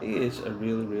 he is a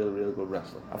really, really, really good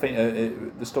wrestler. I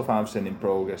think the stuff I've seen in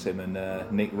Progress, him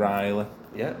and Nick Riley.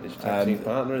 Yeah, his tag team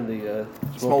partner in the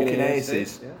Smoking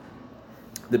Aces. Yeah.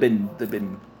 They've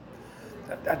been.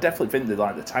 I definitely think that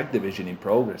like the tag division in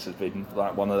Progress has been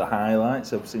like one of the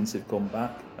highlights of since they've come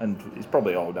back, and it's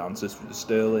probably all down to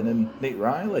Sterling and Nick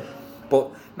Riley.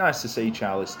 But nice to see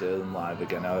Charlie Sterling live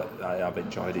again. I have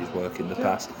enjoyed his work in the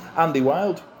past. Andy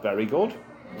Wilde, very good.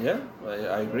 Yeah,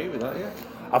 I agree with that. Yeah,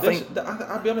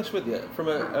 I'll be honest with you. From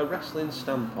a wrestling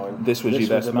standpoint, this was your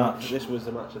best match. This was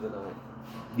the match of the night.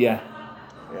 Yeah.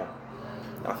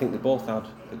 I think they both had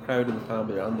the crowd in the palm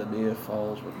behind, and the ear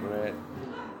falls were great.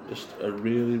 Just a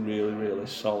really, really, really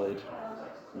solid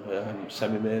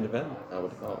semi-main event, I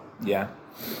would have thought. Yeah.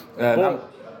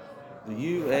 But the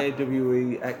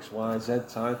UAWE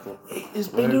XYZ title. It's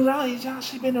been around. It's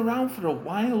actually been around for a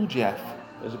while, Jeff.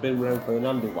 Has it been around for an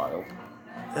Andy Wilde?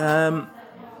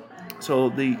 So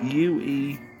the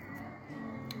UE.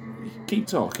 Keep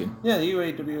talking. Yeah, the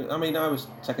UAW. I mean, I was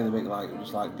taking the big like it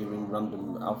was like giving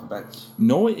random alphabets.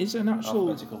 No, it is an actual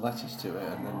alphabetical letters to it,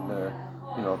 and then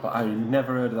but I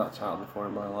never heard of that title before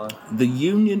in my life. The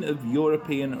Union of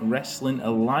European Wrestling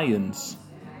Alliance.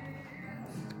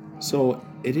 So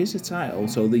it is a title.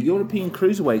 So the European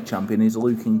Cruiserweight Champion is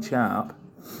Luke Sharp.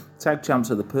 Tag champs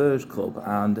are the Purge Club,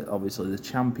 and obviously the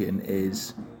champion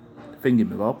is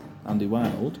Thingamabob, Andy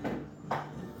Wilde.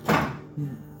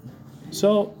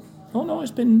 So,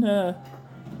 it's been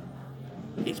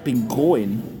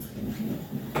going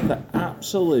for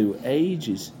absolute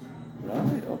ages.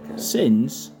 Right, okay.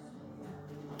 Since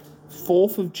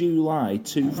 4th of July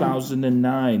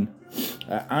 2009,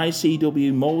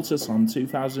 ICW Motorslam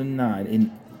 2009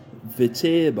 in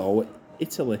Viterbo,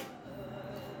 Italy.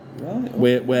 Right.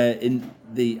 Okay. Where in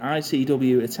the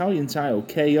ICW Italian title,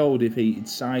 KO defeated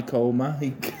Psycho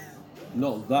Mike.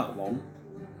 Not that long,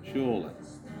 surely.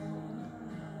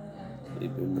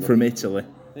 From Italy.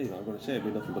 I'm going to say it'd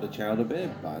be nothing but a child of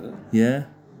babe by then. Yeah.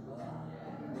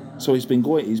 So he's been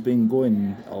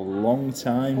going a long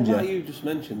time, Well, Jeff. you just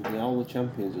mentioned all the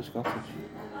champions are Scottish.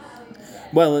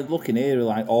 Well, looking here,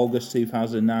 like August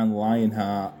 2009,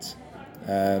 Lionheart,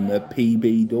 a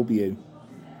PBW.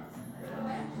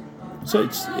 So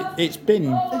it's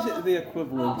been. Is it the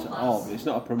equivalent of? It's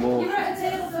not a promotion.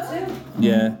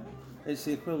 Yeah. It's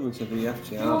the equivalent of the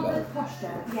FTR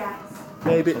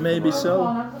belt. Maybe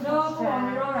so.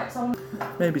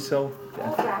 Maybe so.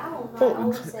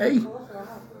 But hey,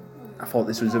 I thought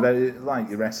this was a very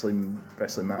wrestling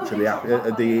match of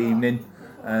the evening.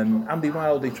 Andy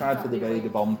Wilde, he tried for the Vader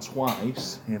Bomb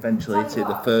twice. He eventually hit it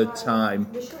the third time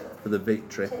for the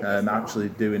victory. Actually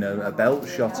doing a belt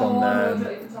shot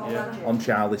on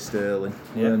Charlie Sterling,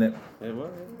 wasn't it? It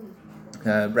was.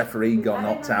 Referee got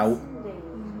knocked out,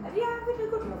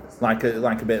 like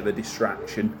a bit of a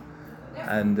distraction,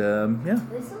 and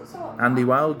Andy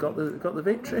Wilde got the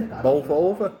victory, both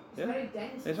over. Yeah,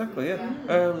 exactly. Yeah.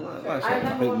 Like I said,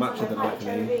 I think match of the night for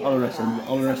me. On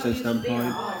a wrestling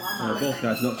standpoint, both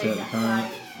guys knocked it out of the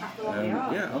park.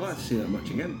 Yeah, I'd like to see that match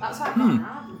again.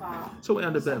 So we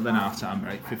had a bit of an half-time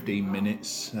break, 15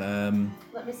 minutes. Let me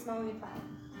smell your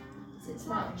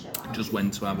bag. Just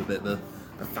went to have a bit of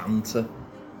a Fanta,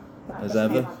 as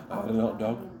ever, And a hot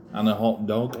dog. and a hot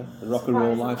dog. The rock and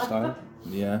roll lifestyle.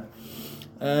 Yeah.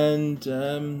 And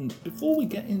before we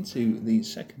get into the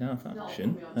second half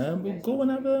action, we'll go and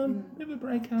have a bit of a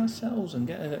break ourselves and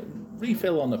get a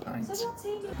refill on a pint.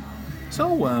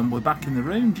 So we're back in the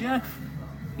room, Jeff.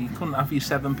 You couldn't have your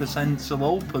 7% still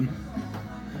open.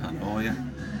 I know, yeah.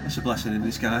 It's a blessing in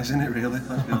disguise, isn't it, really?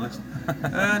 Let's be honest.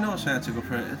 No, so I had to go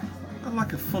for it. I had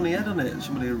like a funny head on it.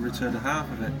 Somebody returned a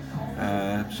half of it.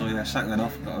 So yeah, sacked that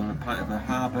off. Got a pint of a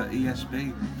Harbour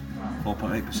ESB,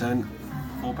 4.8%,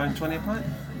 £4.20 a pint.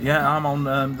 Yeah, I'm on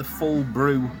the full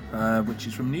brew, which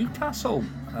is from Newcastle.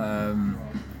 I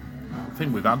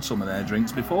think we've had some of their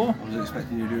drinks before. I was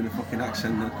expecting you doing a fucking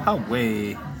accent then. How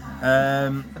way?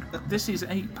 This is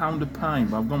 £8 a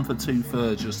pint, but I've gone for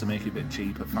 2/3 just to make it a bit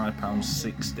cheaper.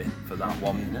 £5.60 for that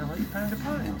one. Now £8 a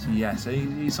pint. Yes,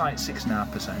 he's like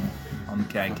 6.5% on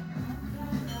keg.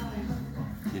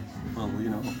 Yeah. Well, you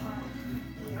know,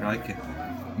 crikey.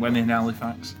 When in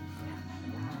Halifax.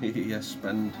 Yes,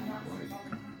 spend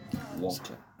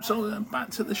water. So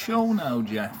back to the show now,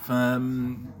 Jeff.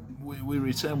 We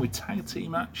return with tag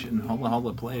team action. Holla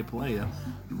holla, player.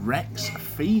 Rex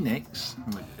Phoenix.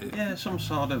 Yeah, some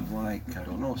sort of like, I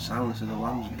don't know, Silence of the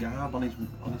Lambs garb on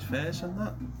his face and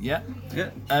that. Yeah.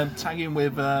 Yeah. Tagging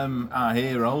with our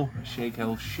hero, Sheikh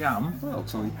El Sham. Well,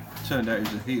 till he turned out he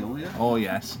was a heel, yeah. Oh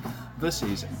yes.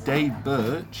 Versus Dave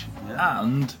Birch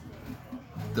and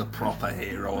the proper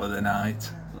hero of the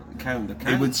night. The Count.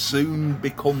 He would soon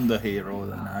become the hero of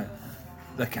the night.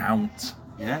 The Count.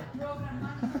 Yeah.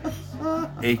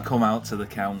 He come out to the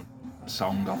Count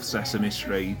song off Sesame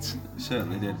Street. He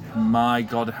certainly did. My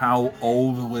God, how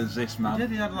over was this man?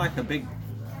 He had like a big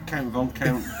Count Von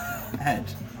Count head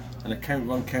and a Count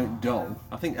Von Count doll.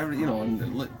 I think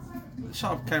and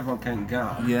sort of Count Von Count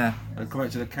garb. Yeah. And come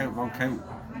out to the Count Von Count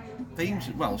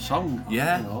song.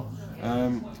 Yeah. You know.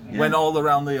 Went all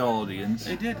around the audience.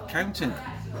 He did, counting.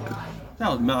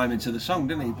 That was miming to the song,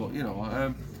 didn't he? But,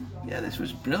 this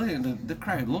was brilliant. The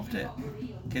crowd loved it.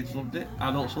 Kids loved it.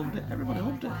 Adults loved it. Everybody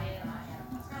loved it.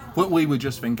 But we were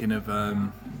just thinking of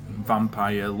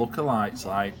vampire lookalikes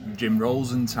like Jim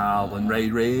Rosenthal and Ray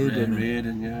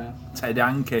Reardon. Yeah. Ted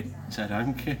Hankey. Ted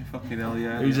Hankey, fucking hell,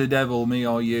 yeah. Who's the devil, me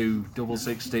or you?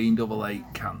 16, 88,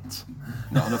 can't.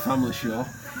 Not on a family show.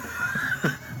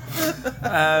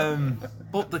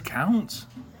 But the Count.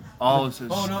 Oh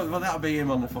no, well that'll be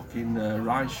him on the fucking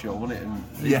Rise show, won't it? And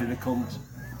he's Yeah. the cunt.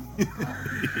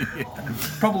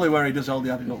 Probably where he does all the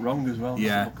adding up wrong as well.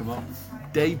 Yeah. Fuck 'em up.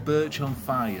 Dave Birch on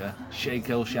fire. Sheikh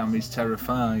El Sham is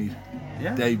terrified.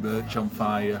 Yeah. Dave Birch on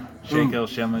fire. Sheikh El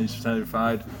Sham is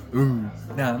terrified. Ooh.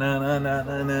 Na na na na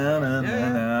na na na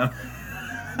na.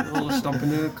 All the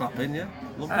stomping and the clapping, yeah.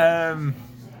 Love it.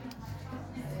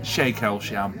 Sheikh El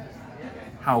Sham.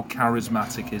 How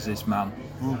charismatic is this man?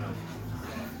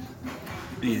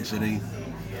 He is, isn't he?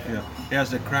 Yeah. He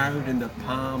has the crowd in the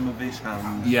palm of his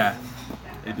hand. Yeah.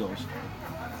 He does.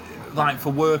 Like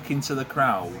for working to the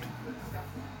crowd,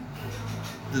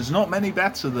 there's not many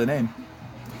better than him.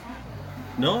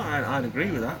 No, I'd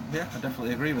agree with that. Yeah, I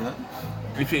definitely agree with that.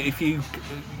 If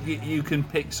you can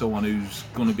pick someone who's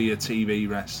going to be a TV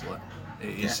wrestler,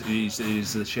 it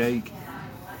is the Sheikh.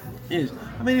 He is.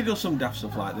 I mean, he does some daft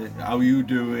stuff like this. How you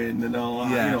doing and all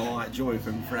that. Yeah. You know, like Joey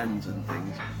from Friends and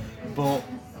things. But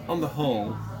on the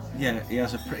whole, yeah, he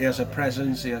has a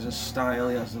presence. He has a style.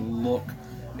 He has a look.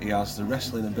 He has the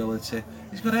wrestling ability.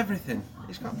 He's got everything.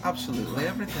 He's got absolutely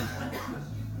everything.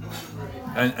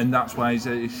 And that's why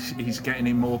he's getting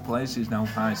in more places now,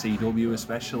 ICW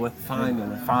especially.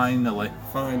 Finally.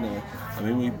 I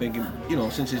mean, we've been,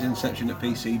 since his inception at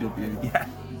PCW. Yeah.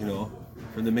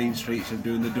 From the mean streets of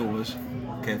doing the doors,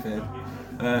 kayfabe,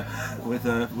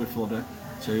 with Fludder,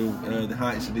 to the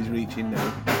heights that he's reaching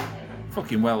now.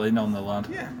 Fucking well in on the lad.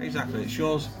 Yeah, exactly. It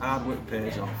shows hard work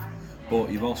pays off,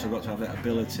 but you've also got to have that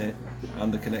ability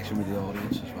and the connection with the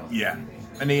audience as well. Yeah,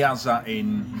 and he has that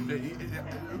in,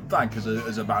 like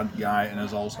as a bad guy and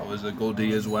as a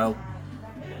goodie as well.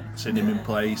 Seen him in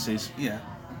places. Yeah,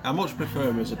 I much prefer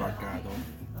him as a bad guy though.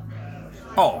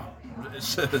 Oh,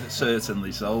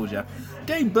 certainly so, yeah.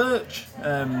 Dave Birch,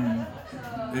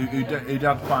 who'd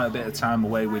had quite a bit of time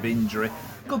away with injury.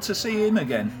 Good to see him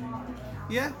again.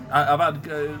 Yeah, I've had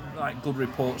good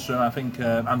reports from, I think,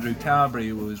 Andrew Carberry,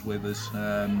 who was with us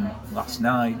last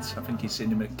night. I think he's seen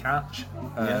him at Catch.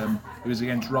 He was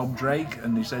against Rob Drake,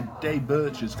 and he said Dave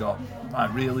Birch has got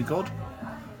really good.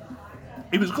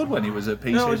 He was good when he was at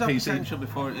PC. No, he was at potential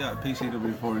before, PCW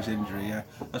before his injury. Yeah,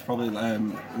 that's probably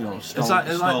it's like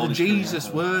the Jesus,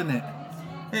 weren't it?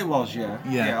 It was, yeah.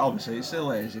 Obviously, it's still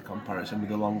a lazy comparison with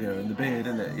the long hair and the beard,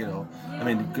 isn't it? I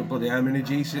mean, bloody how many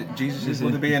Jesuses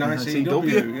would there be in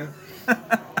ICW? Yeah.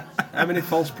 How many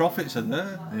false prophets are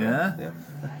there? Yeah.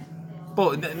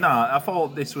 But no, I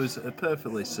thought this was a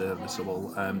perfectly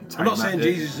serviceable. I'm not saying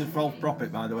Jesus is a false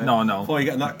prophet, by the way. No. Before you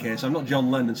get in that case, I'm not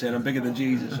John Lennon saying I'm bigger than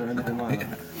Jesus or anything like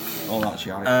that. All that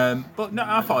shit. But no,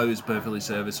 I thought it was perfectly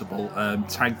serviceable.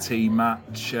 Tag team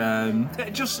match,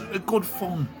 just a good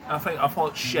fun. I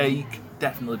thought Shake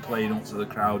definitely playing up to the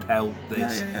crowd helped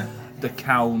this. Yeah. The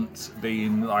Count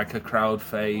being like a crowd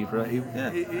favourite.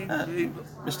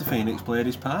 Mr. Phoenix played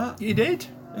his part. He did.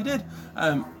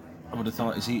 I would have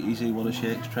thought, is he one of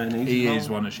Shake's trainees? He is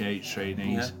one of Shake's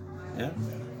trainees. Yeah.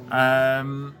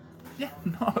 No,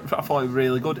 I thought it was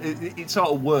really good. It sort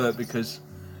of worked because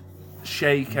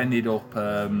Shake ended up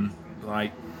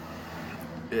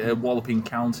walloping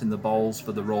Count in the balls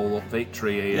for the roll-up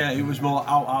victory here. Yeah, it was more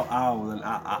ow than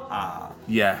ah.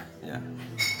 Yeah.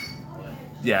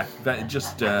 Yeah,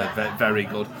 just very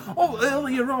good. Oh,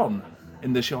 earlier on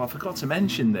in the show, I forgot to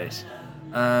mention this.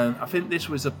 I think this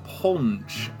was a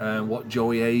punch, what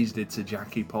Joey Hayes did to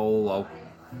Jackie Polo,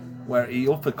 where he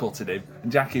uppercutted him,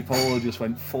 and Jackie Polo just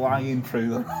went flying through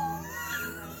them.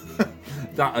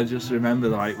 That I just remember,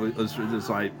 was just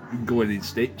going in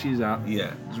stitches at.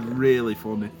 Yeah. It was really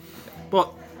funny. But,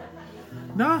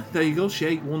 there you go.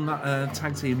 Shake won that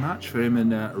tag team match for him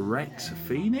and Rex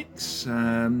Phoenix.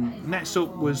 Next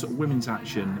up was women's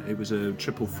action. It was a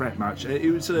triple threat match.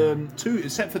 It was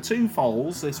except for 2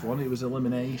 falls. This one, it was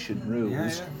elimination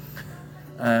rules.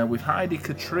 Yeah. With Heidi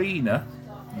Katrina,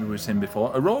 who we've seen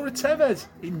before, Aurora Tevez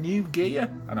in new gear,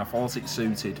 and I thought it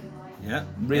suited. Yeah,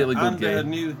 really good gear. And a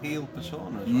new heel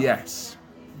persona as well. Yes.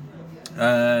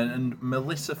 And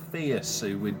Melissa Fierce,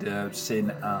 who we'd seen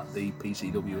at the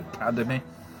PCW Academy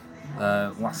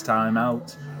last time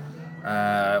out,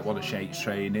 one of Shake's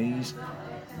trainees.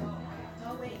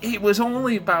 It was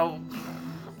only probably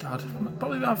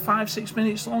about 5-6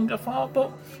 minutes long, I thought,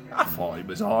 but I thought it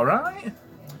was alright.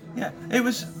 Yeah, it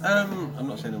was, I'm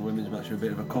not saying the women's match was a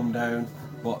bit of a come down,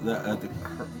 but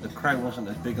the crowd wasn't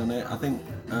as big on it. I think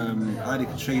Heidi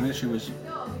Katrina, she was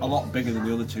a lot bigger than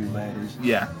the other 2 ladies.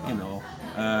 Yeah.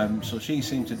 So she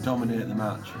seemed to dominate the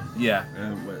match. Yeah.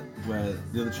 Where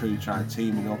the other 2 tried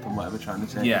teaming up and whatever, trying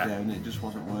to take it down, it just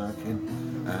wasn't working.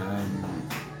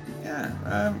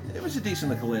 It was a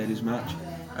decent little ladies match.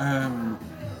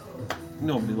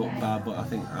 Nobody looked bad, but I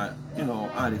think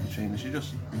Heidi Katrina,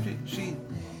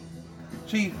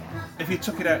 she, if you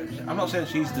took it out, I'm not saying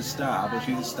she's the star, but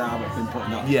she's the star that's been put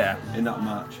in that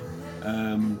match.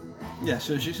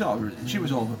 So she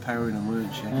was overpowering them,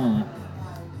 weren't she?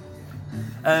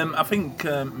 I think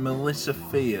Melissa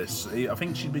Fierce, I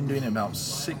think she's been doing it about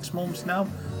 6 months now.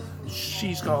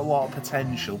 She's got a lot of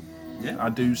potential. Yeah. I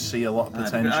do see a lot of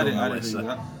potential in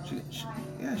Melissa.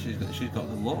 She's got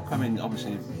the look. I mean,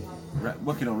 obviously,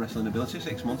 working on wrestling ability,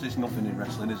 6 months is nothing in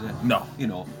wrestling, is it? No.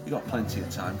 You got plenty of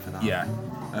time for that. Yeah.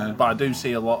 But I do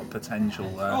see a lot of potential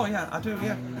there. Oh yeah, I do.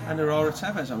 Yeah. And Aurora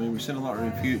Tevez. I mean, we've seen a lot of her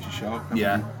in Future Shock.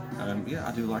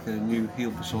 I do like a new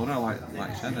heel persona. Like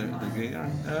I said, the gear.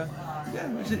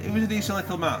 And it was a decent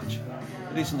little match.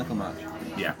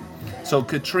 Yeah. So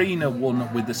Katrina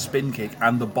won with the spin kick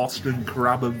and the Boston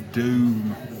Crab of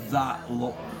Doom. That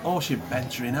look. Oh, she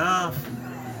bent her in half.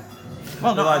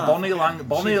 Well, not like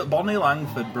Bonnie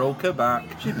Langford broke her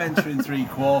back. She bent her in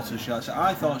 3/4.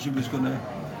 I thought she was going to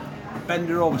bend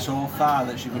her over so far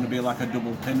that she's going to be like a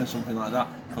double pin or something like that,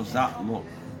 because that looked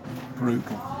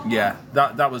brutal. Yeah,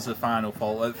 that was the final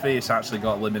fault. Fierce actually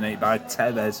got eliminated by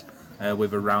Tevez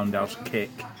with a roundhouse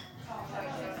kick.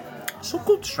 Some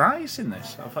good tries in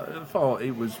this. I thought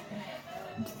it was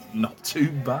not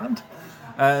too bad.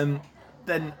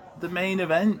 Then the main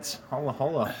event, holla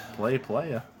holla,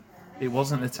 player. It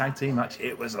wasn't a tag team match,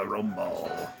 it was a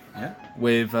rumble. Yeah.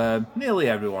 With nearly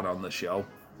everyone on the show.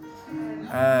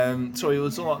 So it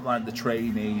was a lot like the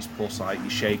trainees, plus like your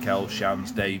Sheikh El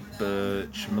Shams, Dave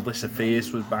Birch, Melissa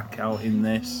Fierce was back out in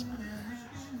this.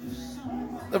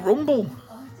 The rumble.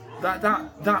 That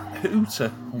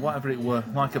hooter, or whatever it were,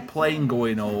 like a plane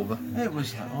going over. It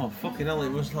was like, oh fucking hell,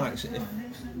 it was like,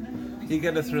 you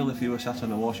get a thrill if you were sat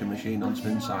on a washing machine on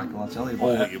spin cycle, I tell you.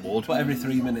 But, you would. But every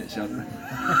 3 minutes, it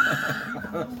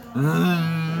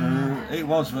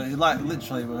was like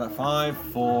literally, it was like 5,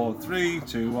 4, 3,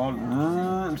 2,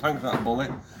 1, thanks for that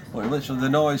bullet. But literally the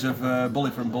noise of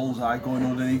bullet from Bullseye going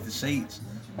underneath the seats.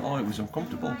 Oh, it was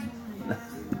uncomfortable.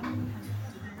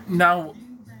 Now,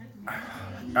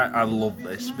 I love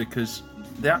this because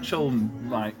the actual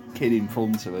like kid in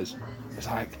front of us is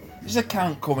like, "Is the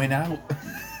count coming out?"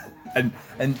 and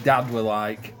Dad were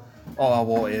like, "Oh, I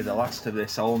won't hear the last of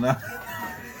this all now."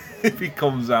 If he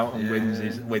comes out and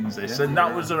wins this, and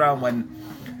that was around when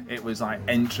it was like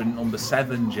entrant number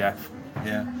 7, Jeff.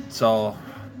 Yeah. So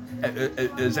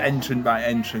as entrant by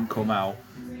entrant come out,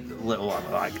 little lad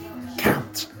like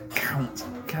count.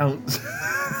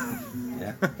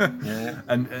 Yeah.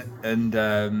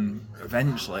 And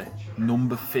eventually,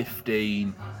 number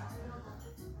 15.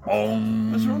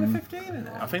 Was there only 15 in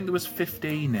it? I think there was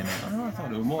 15 in it. Oh, I thought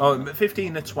there were more. Oh,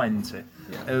 15 or 20. Yeah.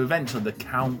 Eventually, the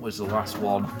count was the last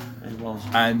one. It was.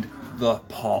 And the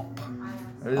pop.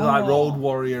 It was like Road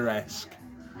Warrior-esque.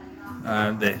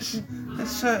 This. It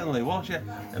certainly was, yeah.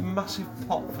 A massive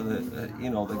pop for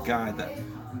the guy that,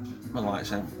 well, like I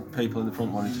said, people in the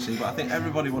front wanted to see, but I think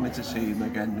everybody wanted to see him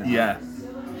again. Yeah.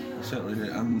 Certainly did,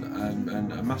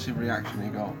 and a massive reaction he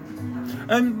got.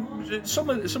 Some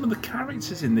of the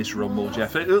characters in this Rumble,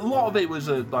 Jeff. A lot of it was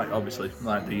obviously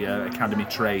like the academy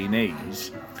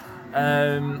trainees.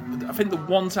 I think the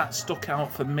ones that stuck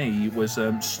out for me was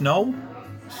Snow.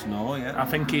 Snow, yeah. I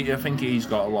think he's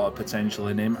got a lot of potential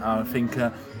in him. I think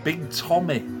Big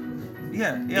Tommy.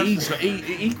 Yeah,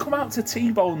 he come out to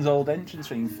T-Bone's old entrance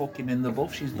thing, fucking in the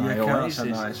buff. She's not so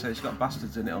nice. It's got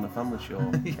bastards in it on a family show.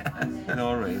 Yeah, you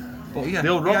know what I mean. But yeah, the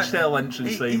old Rochdale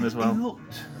entrance theme as well. He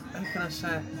looked, how can I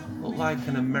say, looked like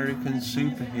an American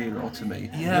superhero to me.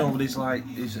 Yeah. You know, but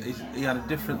he had a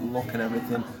different look and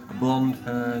everything. The blonde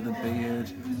hair, the beard,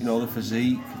 the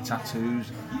physique,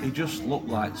 tattoos. He just looked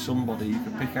like somebody you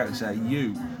could pick out and say,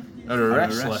 you are a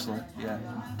wrestler. Yeah.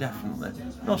 Definitely.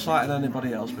 Not slighter than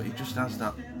anybody else, but he just has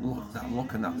that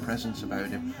look and that presence about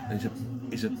him. And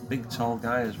he's a big, tall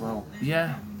guy as well.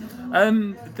 Yeah.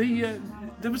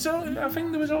 There was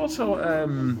also a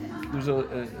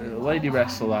lady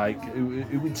wrestler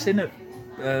who would sing at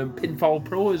Pinfall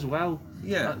Pro as well.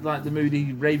 Yeah. Like the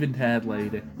moody raven-haired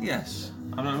lady. Yes.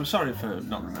 I'm sorry for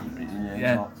not remembering the name.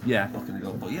 Yeah. Looking it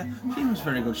up, but yeah, she was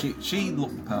very good. She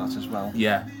looked the part as well.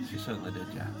 Yeah. She certainly did.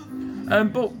 Yeah.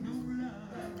 But.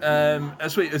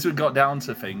 As we got down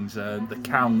to things, the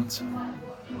count,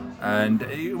 and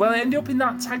it ended up in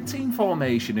that tag team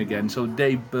formation again. So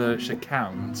Dave Birch, the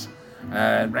count,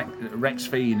 Rex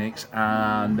Phoenix,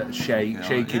 and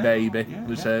Shaky Baby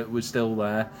was still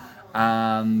there,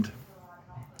 and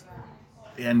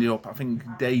it ended up. I think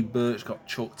Dave Birch got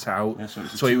chucked out,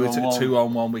 so he was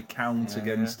 2-on-1 with count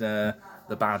against the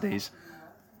baddies,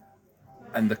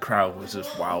 and the crowd was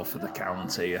just wild for the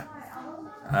count here.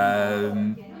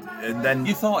 And then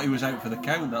you thought he was out for the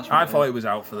count. That's what I thought he was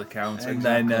out for the count,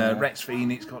 exactly, and then Rex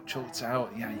Phoenix got chucked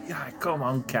out. Yeah, come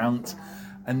on, count.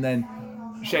 And then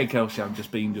Sheikh El Sham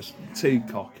just being too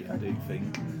cocky, I do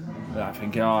think. I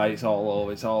think, it's all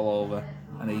over,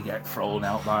 and he get thrown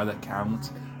out by the count,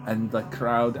 and the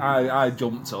crowd. I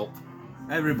jumped up.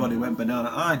 Everybody went banana.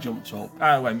 I jumped up.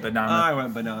 I went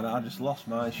banana. I just lost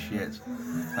my shit.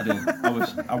 I did.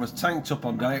 I was tanked up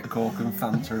on Diet Coke and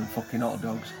Fanta and fucking hot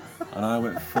dogs, and I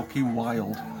went fucking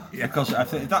wild. Yeah. Because I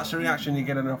think if that's the reaction you're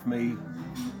getting off me,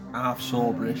 half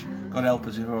soberish. God help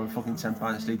us if I were fucking 10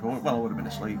 pints deep. Well, I would have been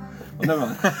asleep. But never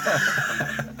mind.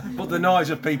 But the noise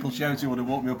of people shouting would have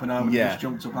woke me up, and I would have just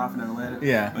jumped up half an hour later.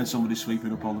 Yeah. When somebody's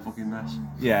sweeping up all the fucking mess.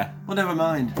 Yeah. But never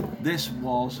mind. This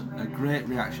was a great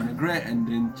reaction, a great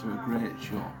ending to a great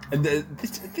show. And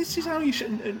this is how you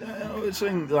should.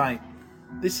 Something like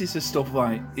this is the stuff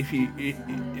like if you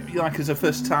like as a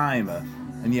first timer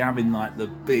and you're having like the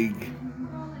big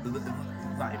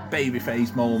like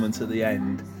babyface moment at the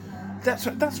end.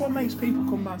 That's what makes people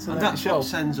come back to And the that's show. what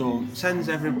sends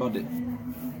everybody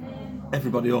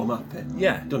home happy.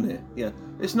 Yeah. Doesn't it? Yeah.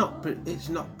 It's not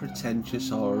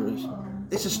pretentious or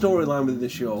it's a storyline within the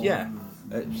show. Yeah.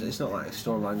 It's not like a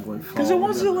storyline going forward. Because there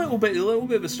was a little bit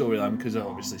of a storyline because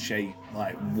obviously Shay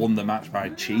won the match by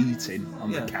cheating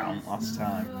on the count last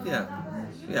time. Yeah,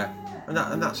 yeah,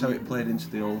 and that's how it played into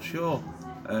the whole show.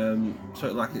 So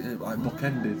it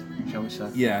bookended, shall we say?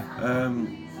 Yeah.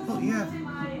 But yeah,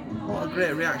 what a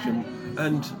great reaction,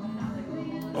 and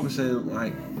obviously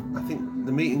I think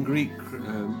the meet and greet.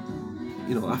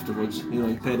 Afterwards,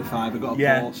 you paid a $5, got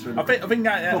a poster, and I think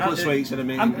a couple of sweets and a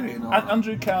meet and greet.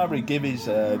 Andrew Carey gave his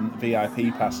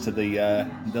VIP pass to the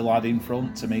lad in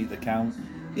front to meet the count.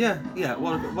 Yeah.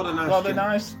 What a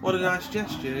nice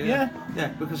gesture. Yeah,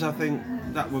 because I think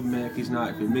that would make his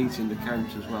night for meeting the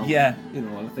count as well. Yeah, and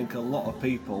I think a lot of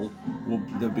people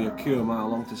there'd be a queue a mile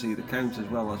long to see the count as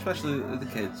well, especially the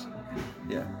kids.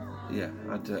 Yeah,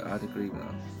 I'd agree with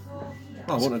that.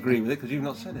 Well, I won't agree with it because you've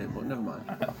not said it, but never mind.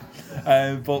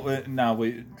 But now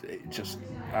we just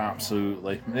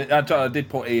absolutely. I did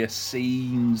put here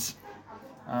scenes,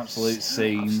 absolute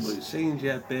scenes. Absolute scenes,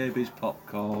 yeah. Babies,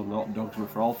 popcorn, hot dogs were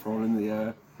all thrown in the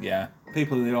air. Yeah.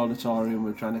 People in the auditorium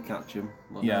were trying to catch him.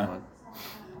 Yeah.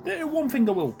 One thing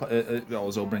I will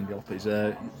also bring up is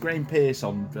Graham Pearce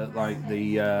on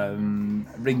the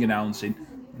ring announcing,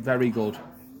 very good.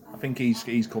 I think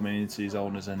he's coming into his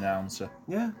own as an announcer.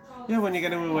 Yeah, when you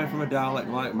get him away from a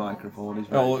Dalek-like microphone, he's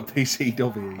at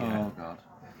PCW. Yeah. Oh God.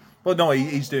 But no,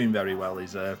 he's doing very well.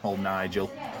 He's old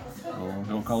Nigel. Oh,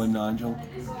 don't call him Nigel.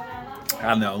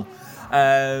 I know.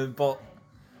 But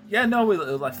yeah, no, we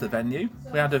left the venue.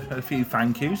 We had a few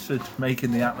thank yous for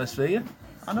making the atmosphere.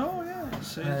 I know, yeah.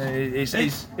 It's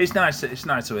nice. It's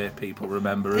nice to hear people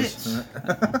remember us.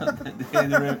 They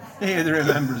hear the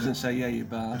remember us and say, "Yeah, you're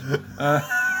bad."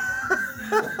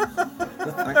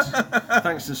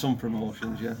 Thanks to some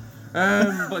promotions, yeah.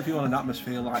 But if you want an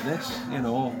atmosphere like this,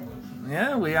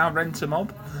 yeah, we are Rent a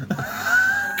Mob.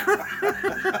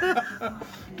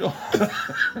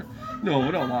 No,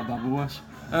 we're not that bad, we're worse.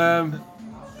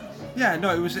 Yeah,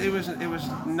 no, it was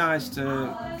nice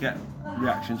to get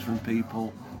reactions from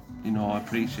people,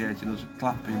 appreciating us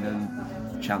clapping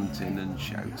and chanting and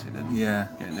shouting and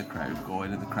getting the crowd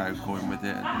going and the crowd going with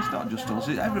it. And it's not just us,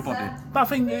 it's everybody. But I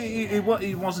think it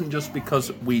wasn't just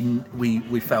because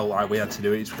we felt like we had to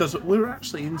do it. It's because we were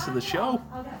actually into the show.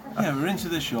 Yeah, we're into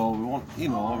the show. We want,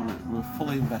 we're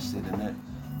fully invested in it.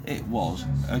 It was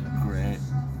a great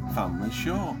family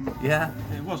show. Yeah,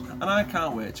 it was, and I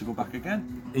can't wait to go back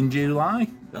again. In July?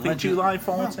 I think July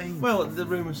 14th. Well, the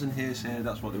rumours and hearsay,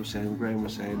 that's what they were saying. Graham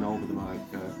was saying over the mic.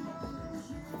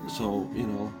 So,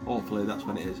 hopefully that's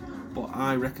when it is. But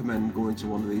I recommend going to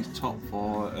one of these top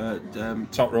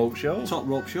rope shows? Top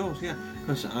rope shows, yeah.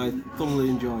 Because I thoroughly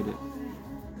enjoyed it.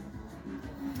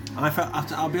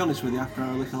 I'll be honest with you, after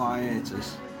our little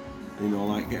hiatus,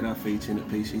 getting our feet in at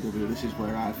PCW, this is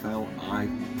where I felt I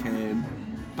came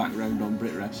back round on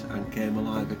BritRest and came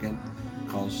alive again.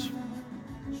 Because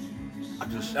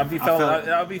Have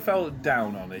you felt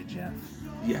down on it, Jeff?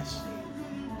 Yes,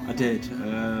 I did.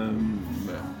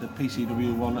 The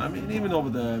PCW one. I mean, even over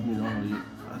there,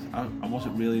 I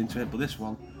wasn't really into it, but this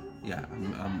one, yeah,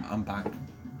 I'm back.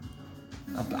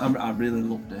 I really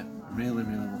loved it. Really,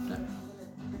 really loved it.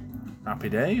 Happy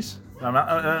days.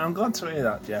 I'm glad to hear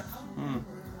that, Jeff.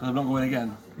 I'm not going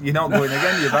again. You're not going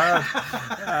again. You're bad.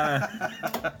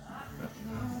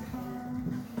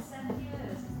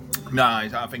 No,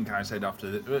 I think I said after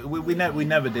that we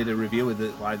never did a review of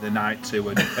the night two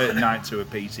of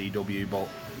PCW, but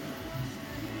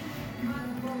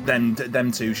then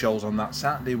them two shows on that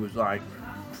Saturday was like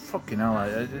fucking hell.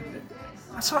 I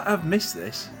sort of missed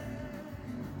this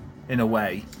in a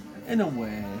way. In a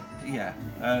way, yeah.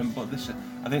 But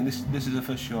I think this is the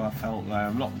first show I felt like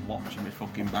I'm not watching my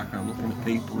fucking background, looking at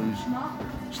people who's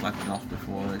slagging off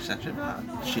before, etc. That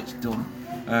shit's done.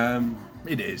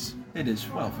 It is. It is,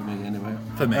 well, for me anyway.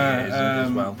 For me it is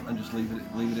as well. And just leave it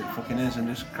fucking is and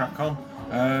just crack on.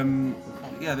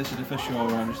 Yeah, this is the first show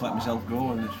where I just let myself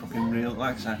go and just fucking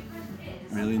like I said,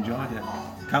 really enjoyed it.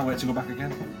 Can't wait to go back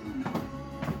again.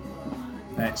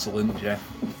 Excellent, Jeff.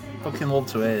 Fucking love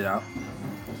to hear that.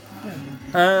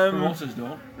 Promoters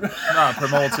don't. No,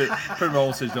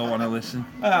 promoters don't want to listen.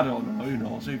 I don't know, who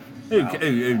knows?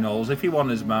 Who knows? If you want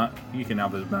us back, you can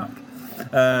have us back.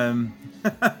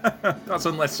 That's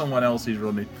unless someone else is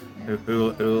running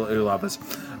who'll have us.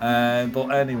 But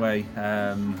anyway,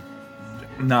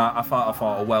 I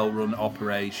thought a well-run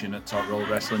operation at Top Rope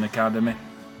Wrestling Academy.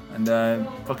 And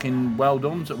fucking well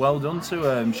done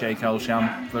to Sheikh El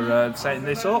Sham for setting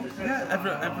this up.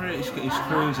 Yeah, his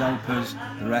crews, helpers,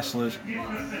 the wrestlers,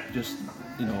 just,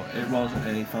 you know, it was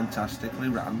a fantastically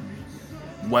ran,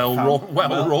 Well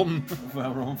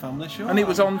run family show. And it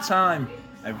was on time.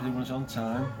 Everything was on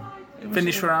time.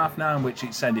 Finished for 9:30, which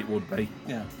it said it would be.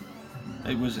 Yeah,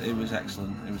 it was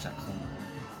excellent. It was excellent.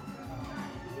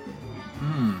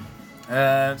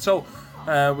 So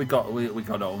we got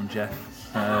home, Jeff.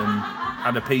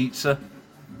 Had a pizza.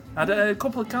 Had a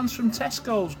couple of cans from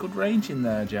Tesco's. Good range in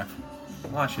there, Jeff.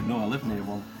 Well, I should know. I live near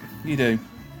one. You do.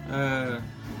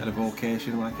 Had a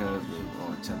vocation, like a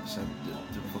 10% to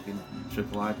fucking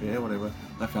triple IPA, whatever.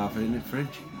 Left half in the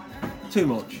fridge. Too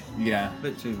much. Yeah. A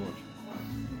bit too much.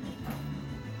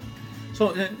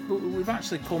 So we've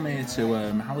actually come here to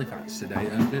Halifax today,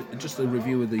 and just a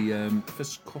review of the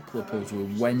first couple of pubs we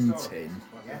went in.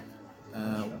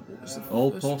 What was the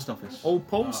Old first? post office. Old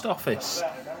post office.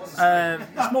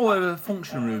 It's more of a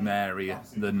function room area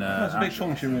than. It's a big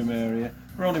function room area.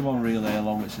 We're only one relay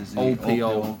along, which is the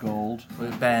OPO Gold.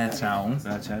 Beartown.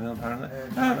 Beartown, apparently.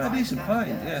 A decent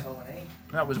pint, yeah.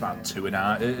 That was about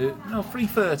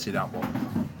 3:30 that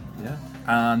one. Yeah.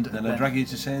 And then I drag you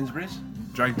to Sainsbury's.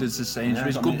 Dragged us to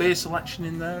Sainsbury's. Yeah, Good beer selection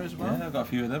in there as well. Yeah, I've got a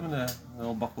few of them and an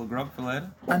old bottle of grog for later.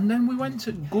 And then we went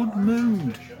to Good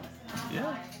Mood.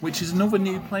 Yeah. Which is another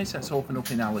new place that's opened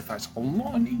up in Halifax. A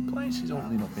lot of new places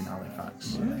opening up in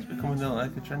Halifax. Yeah, it's becoming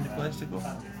like a trendy place to go.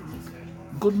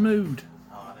 Good Mood.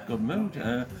 Good Mood.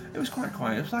 It was quite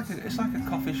quiet. It's like a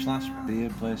coffee / beer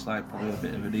place, like probably a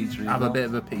bit of an eatery. Have a bit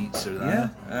of a pizza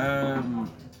there. Yeah.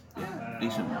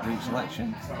 Decent drink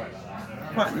selection.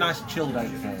 Quite nice chilled out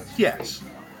place. Yes.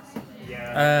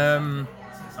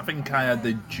 I think I had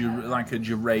a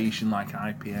duration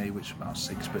IPA, which was about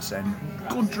 6%.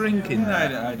 Good drink in there.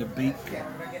 I had a Beak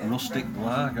rustic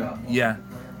lager. Yeah.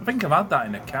 I think I've had that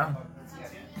in a can.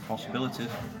 Possibilities.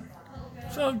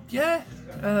 So yeah,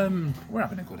 we're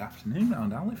having a good afternoon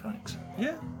around Halifax.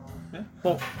 Yeah. Yeah.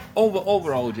 But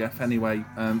overall, Jeff, anyway,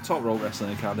 Top Rope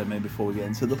Wrestling Academy before we get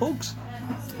into the bugs.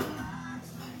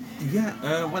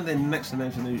 Yeah, when they next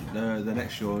announce the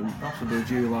next show, and possibly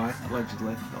July,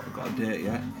 allegedly, not got a date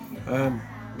yet.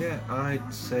 Yeah,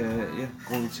 I'd say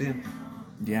go and see him.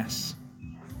 Yes,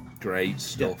 great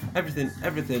stuff. Yeah,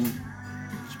 everything,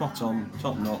 spot on,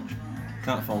 top notch.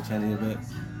 Can't fault any of it.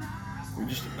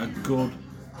 Just a good.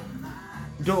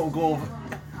 Don't go.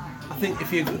 I think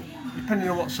if you, depending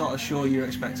on what sort of show you're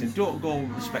expecting, don't go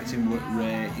expecting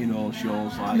rare,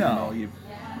 shows like your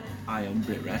Iron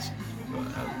Brit Rest.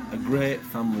 A great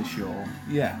family show.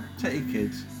 Yeah. Take your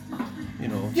kids,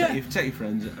 take your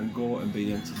friends and go and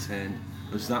be entertained,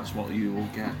 because that's what you will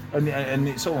get. And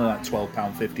it's only like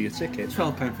 £12.50 a ticket.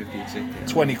 £12.50 a ticket.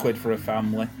 20 quid for a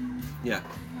family. Yeah.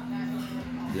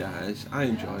 Yeah, I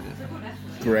enjoyed it.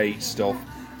 Great stuff.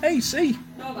 Hey, see,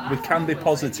 we can be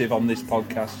positive on this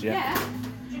podcast, Yeah.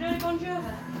 Do you know Bon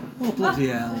Jovi? Oh, bloody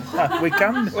hell. We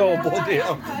can. Oh, bloody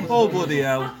hell. Oh, bloody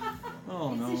hell.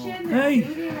 Oh, no.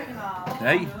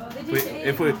 Hey,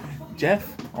 if we,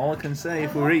 Jeff, all I can say,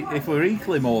 if we're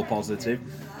equally more positive,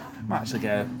 might actually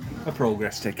get a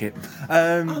progress ticket.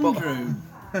 Andrew,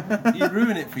 you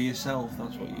ruin it for yourself.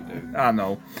 That's what you do. I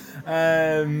know.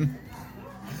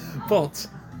 But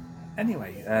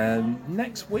anyway,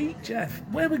 next week, Jeff,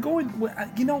 where are we going?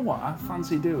 You know what I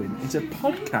fancy doing? It's a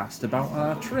podcast about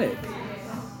our trip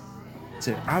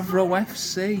to Avro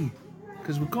FC.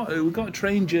 Because we've got a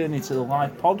train journey to the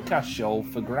live podcast show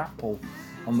for Grapple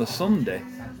on the Sunday,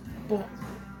 but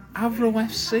Avro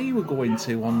FC we're going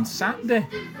to on Saturday.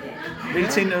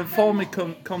 Meeting a former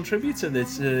contributor to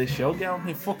this show, get on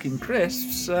me fucking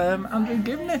crisps, Andrew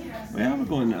Gibney. Yeah, we're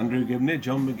going Andrew Gibney,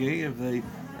 John McGee of the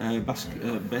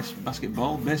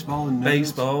Baseball and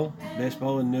Nerds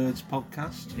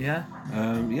podcast. Yeah.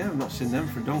 I've not seen them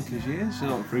for donkey's years,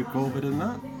 not through COVID and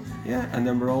that. Yeah, and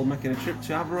then we're all making a trip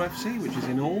to Avro FC, which is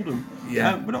in Oldham.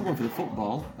 Yeah. We're not going for the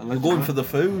football. We're going for the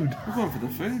food. We're going for the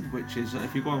food, which is,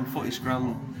 if you go on Footy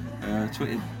Scran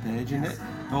Twitter page, it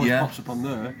always pops up on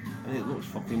there, and it looks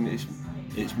fucking, it's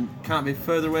can't be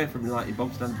further away from like your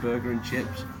bog stand burger and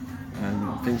chips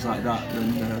and things like that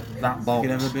than that box,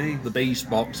 can ever be. The Beast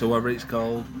Box, or whatever it's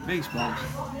called. Beast Box.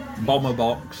 Bomber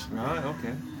Box. Right,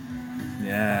 okay.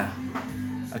 Yeah.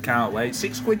 I can't wait.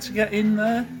 £6 to get in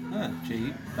there. Yeah,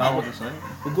 cheap.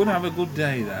 We're going to have a good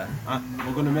day there.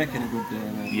 We're going to make it a good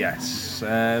day, mate. Yes.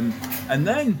 And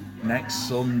then next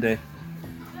Sunday,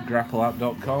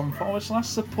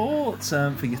 grappleapp.com/support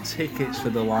for your tickets for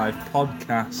the live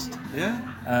podcast. Yeah.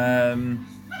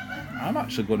 I'm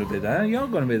actually going to be there. You're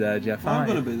going to be there, Jeff. I'm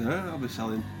going to be there. I'll be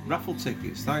selling raffle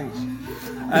tickets. Thanks.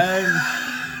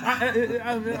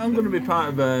 I'm going to be part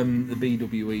of the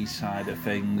BWE side of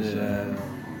things.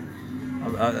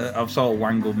 I've sort of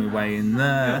wangled my way in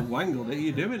there. Yeah, wangled it.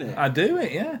 You're doing it. I do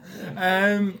it, yeah.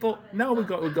 But no, we've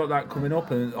got that coming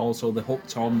up, and also the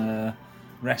Hooked On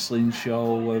wrestling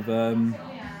show of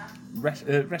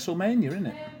WrestleMania, isn't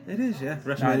it? It is, yeah.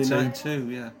 WrestleMania Night 2,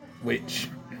 yeah. Which,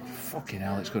 fucking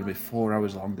hell, it's going to be 4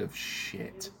 hours long of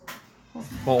shit.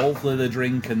 But hopefully the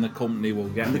drink and the company will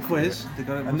get and the quiz.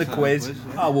 And the quiz.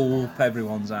 Yeah. I will whoop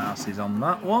everyone's asses on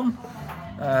that one.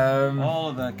 All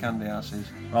of their candy asses.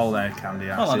 All their candy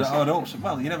asses. Well, I'd hope so.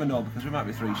 Well, you never know, because we might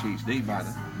be 3 sheets deep by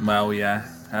then. Well, yeah.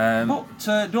 But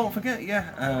don't forget,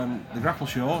 the Grapple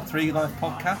Show, 3 live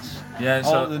podcasts. Yeah,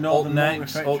 so the up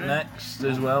next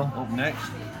as well. Up next.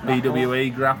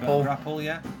 BWE Grapple. Grapple,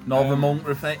 yeah. Northern Monk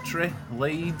Refectory,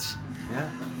 Leeds. Yeah.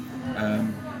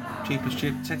 Cheapest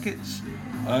chip tickets.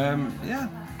 Yeah.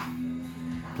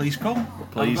 Please come.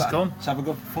 Please come. Let's have a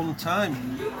good fun time.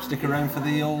 Stick around for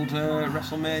the old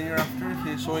WrestleMania after if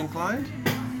you're so inclined.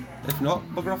 If not,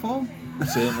 bugger off home.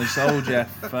 Certainly so, Jeff.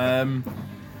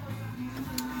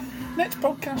 Next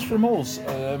podcast from us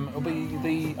will be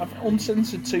the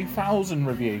Uncensored 2000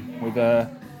 review with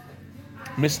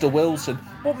Mr. Wilson.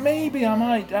 But maybe I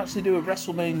might actually do a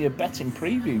WrestleMania betting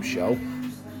preview show.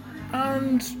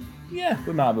 And yeah,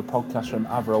 we might have a podcast from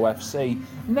Avro FC.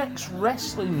 Next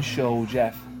wrestling show,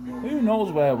 Jeff. Who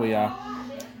knows where we are?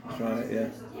 That's right, yeah.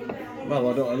 Well,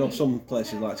 I know some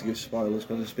places like to give spoilers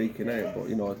because of speaking out, but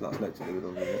that's nothing to do with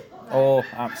us, is it? Oh,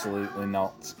 absolutely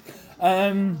not.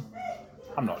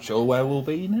 I'm not sure where we'll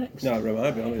be next. No,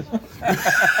 I'll be honest.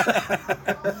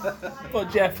 But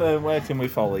Jeff, where can we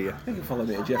follow you? You can follow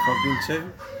me at Jeff Ogden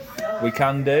too. We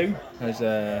can do. There's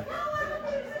they're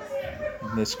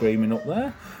screaming up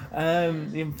there.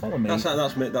 You can follow me.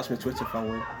 That's my Twitter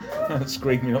following.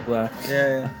 Screaming up there.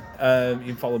 Yeah. You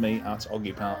can follow me at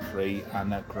OggiePart3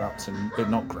 and at Craps and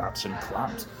not Craps and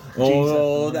Claps.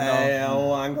 Hang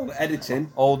on,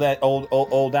 editing. Old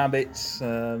habits.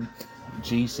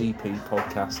 GCP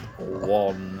podcast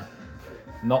 1,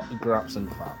 not Graps and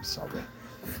Claps. Sorry.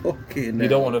 Fucking. You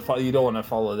don't want to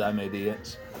follow them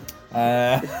idiots.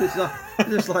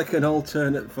 It's like an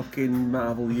alternate fucking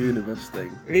Marvel Universe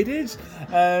thing. It is.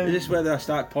 Is this where I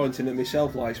start pointing at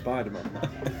myself like Spider-Man?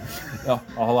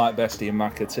 I like Bestie and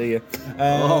McAteer.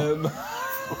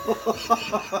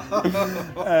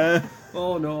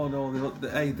 Oh no!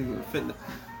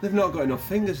 They've not got enough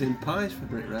fingers in pies for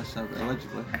Brit Rest, have they,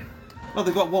 allegedly? Well,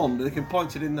 they've got one, but they can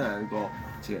point it in there and go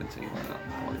TNT like that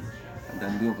point, and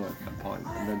then the other point,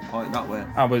 and then point that way.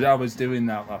 I was doing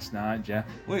that last night, Jeff.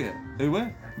 Were you? Who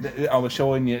were? I was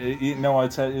showing you.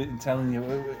 Telling you.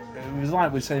 It was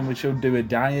like we're saying we should do a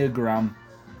diagram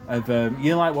of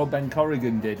like what Ben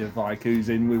Corrigan did of like who's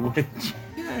in with which.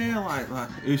 Yeah, like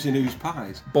who's in whose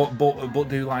pies. But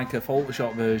do like a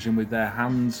Photoshop version with their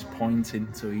hands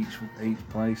pointing to each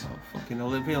place. Oh, fucking hell,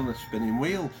 they'll be on the spinning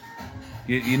wheel.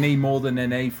 You need more than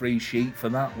an A3 sheet for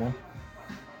that one.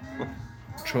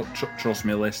 Trust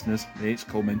me, listeners, it's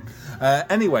coming.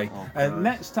 Anyway,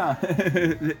 next time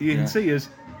you can see us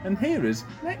and hear us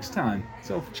next time.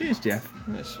 So cheers, Jeff.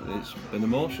 It's been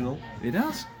emotional. It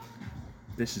has.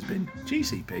 This has been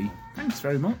GCP. Thanks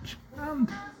very much, and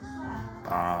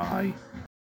bye.